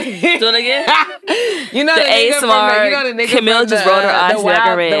again. Do it again. You know the ASMR. Camille just rolled her eyes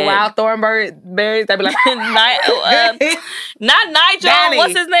like red. The wild thornberries. They be like, not Nigel. Donnie.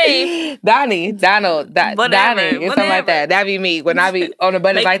 What's his name? Donnie. Donald. Donnie. It's something like that. That be me when I be on the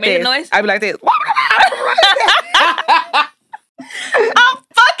buttons like this. I be like this. I'm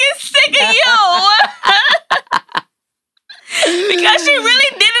fucking sick of you. Because she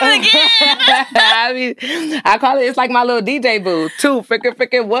really did it again. I mean, I call it's like my little DJ booth. 2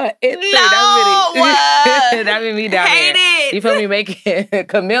 freaking what? It's 3. That be me down Hate there. It. You feel me making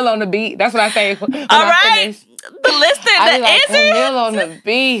Camille on the beat? That's what I say. All right. The listener, the answer. Camille on the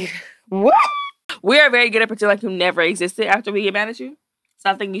beat. What? We are very good at pretending like you never existed after we get mad at you. So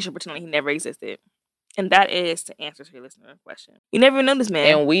I think you should pretend like he never existed. And that is the answer to your listener question. You never even know this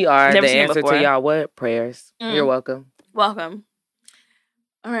man. And we are never the answer to y'all what? Prayers. You're welcome. Welcome.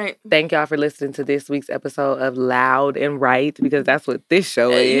 All right. Thank y'all for listening to this week's episode of Loud and Right, because that's what this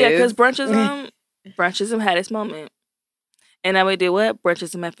show is. Yeah, because Brunchism had its moment. And now we did what?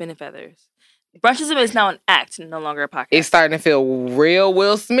 Brunchism had fin and feathers. Brunchism is now an act, no longer a podcast. It's starting to feel real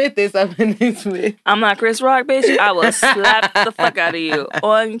Will Smith is up in this bitch. I'm not Chris Rock, bitch. I will slap the fuck out of you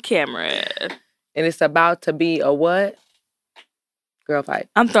on camera. And it's about to be a what? Girl fight.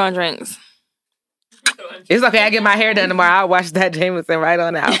 I'm throwing drinks. It's okay. I get my hair done tomorrow. I'll wash that Jameson right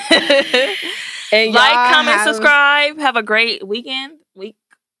on out. And like, comment, subscribe. Have a great weekend.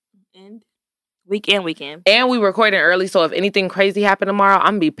 Weekend. And we recording early, so if anything crazy happened tomorrow,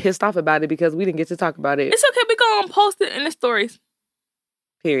 I'm gonna be pissed off about it because we didn't get to talk about it. It's okay. We're gonna post it in the stories.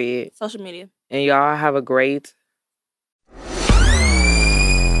 Period. Social media. And y'all have a great